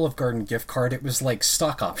an Olive Garden gift card, it was like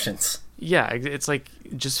stock options. Yeah, it's like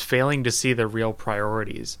just failing to see the real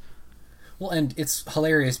priorities. Well, and it's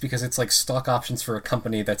hilarious because it's like stock options for a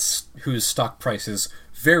company whose stock price is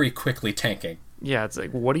very quickly tanking. Yeah, it's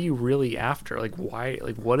like, what are you really after? Like, why?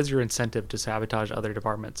 Like, what is your incentive to sabotage other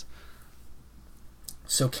departments?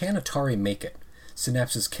 So can Atari make it?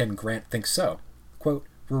 Synapse's Ken Grant thinks so. Quote,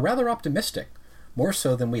 "We're rather optimistic, more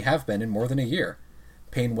so than we have been in more than a year."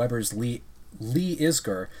 PaineWebber's Lee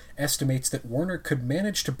Isger estimates that Warner could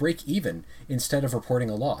manage to break even instead of reporting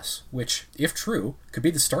a loss, which, if true, could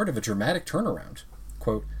be the start of a dramatic turnaround.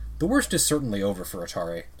 Quote, "The worst is certainly over for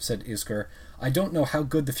Atari," said Isger. "I don't know how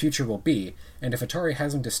good the future will be, and if Atari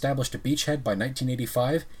hasn't established a beachhead by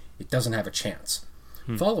 1985, it doesn't have a chance."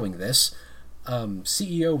 Following this,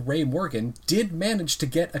 CEO Ray Morgan did manage to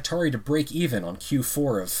get Atari to break even on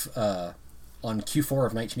Q4 of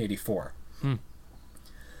 1984.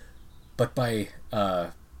 But by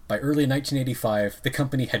early 1985, the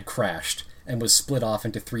company had crashed and was split off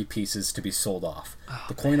into 3 pieces to be sold off.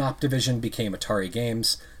 The coin-op division became Atari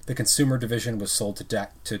Games. The consumer division was sold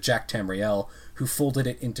to Jack Tamriel, who folded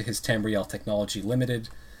it into his Tamriel Technology Limited,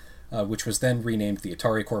 which was then renamed the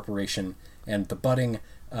Atari Corporation, and the budding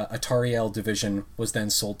Atariel division was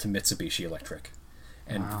then sold to Mitsubishi Electric.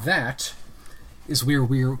 And that is where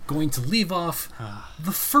we're going to leave off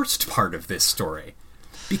the first part of this story.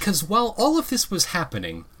 Because while all of this was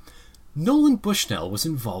happening, Nolan Bushnell was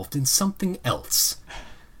involved in something else.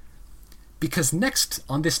 Because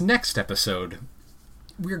on this next episode,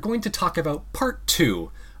 we're going to talk about part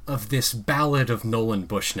 2 of this ballad of Nolan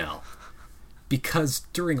Bushnell. Because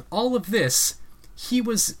during all of this, he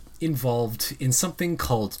was involved in something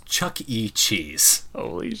called Chuck E. Cheese.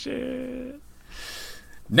 Holy shit.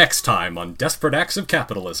 Next time on Desperate Acts of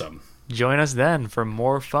Capitalism. Join us then for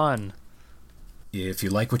more fun. If you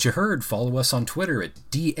like what you heard, follow us on Twitter at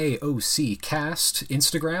DAOCcast,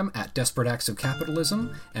 Instagram at Desperate Acts of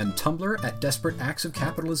Capitalism, and Tumblr at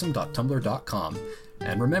desperateactsofcapitalism.tumblr.com.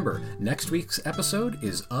 And remember, next week's episode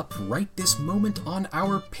is up right this moment on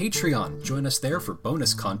our Patreon. Join us there for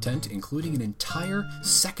bonus content, including an entire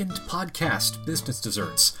second podcast, Business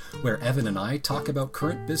Desserts, where Evan and I talk about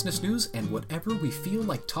current business news and whatever we feel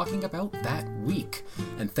like talking about that week.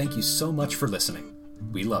 And thank you so much for listening.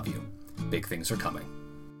 We love you. Big things are coming.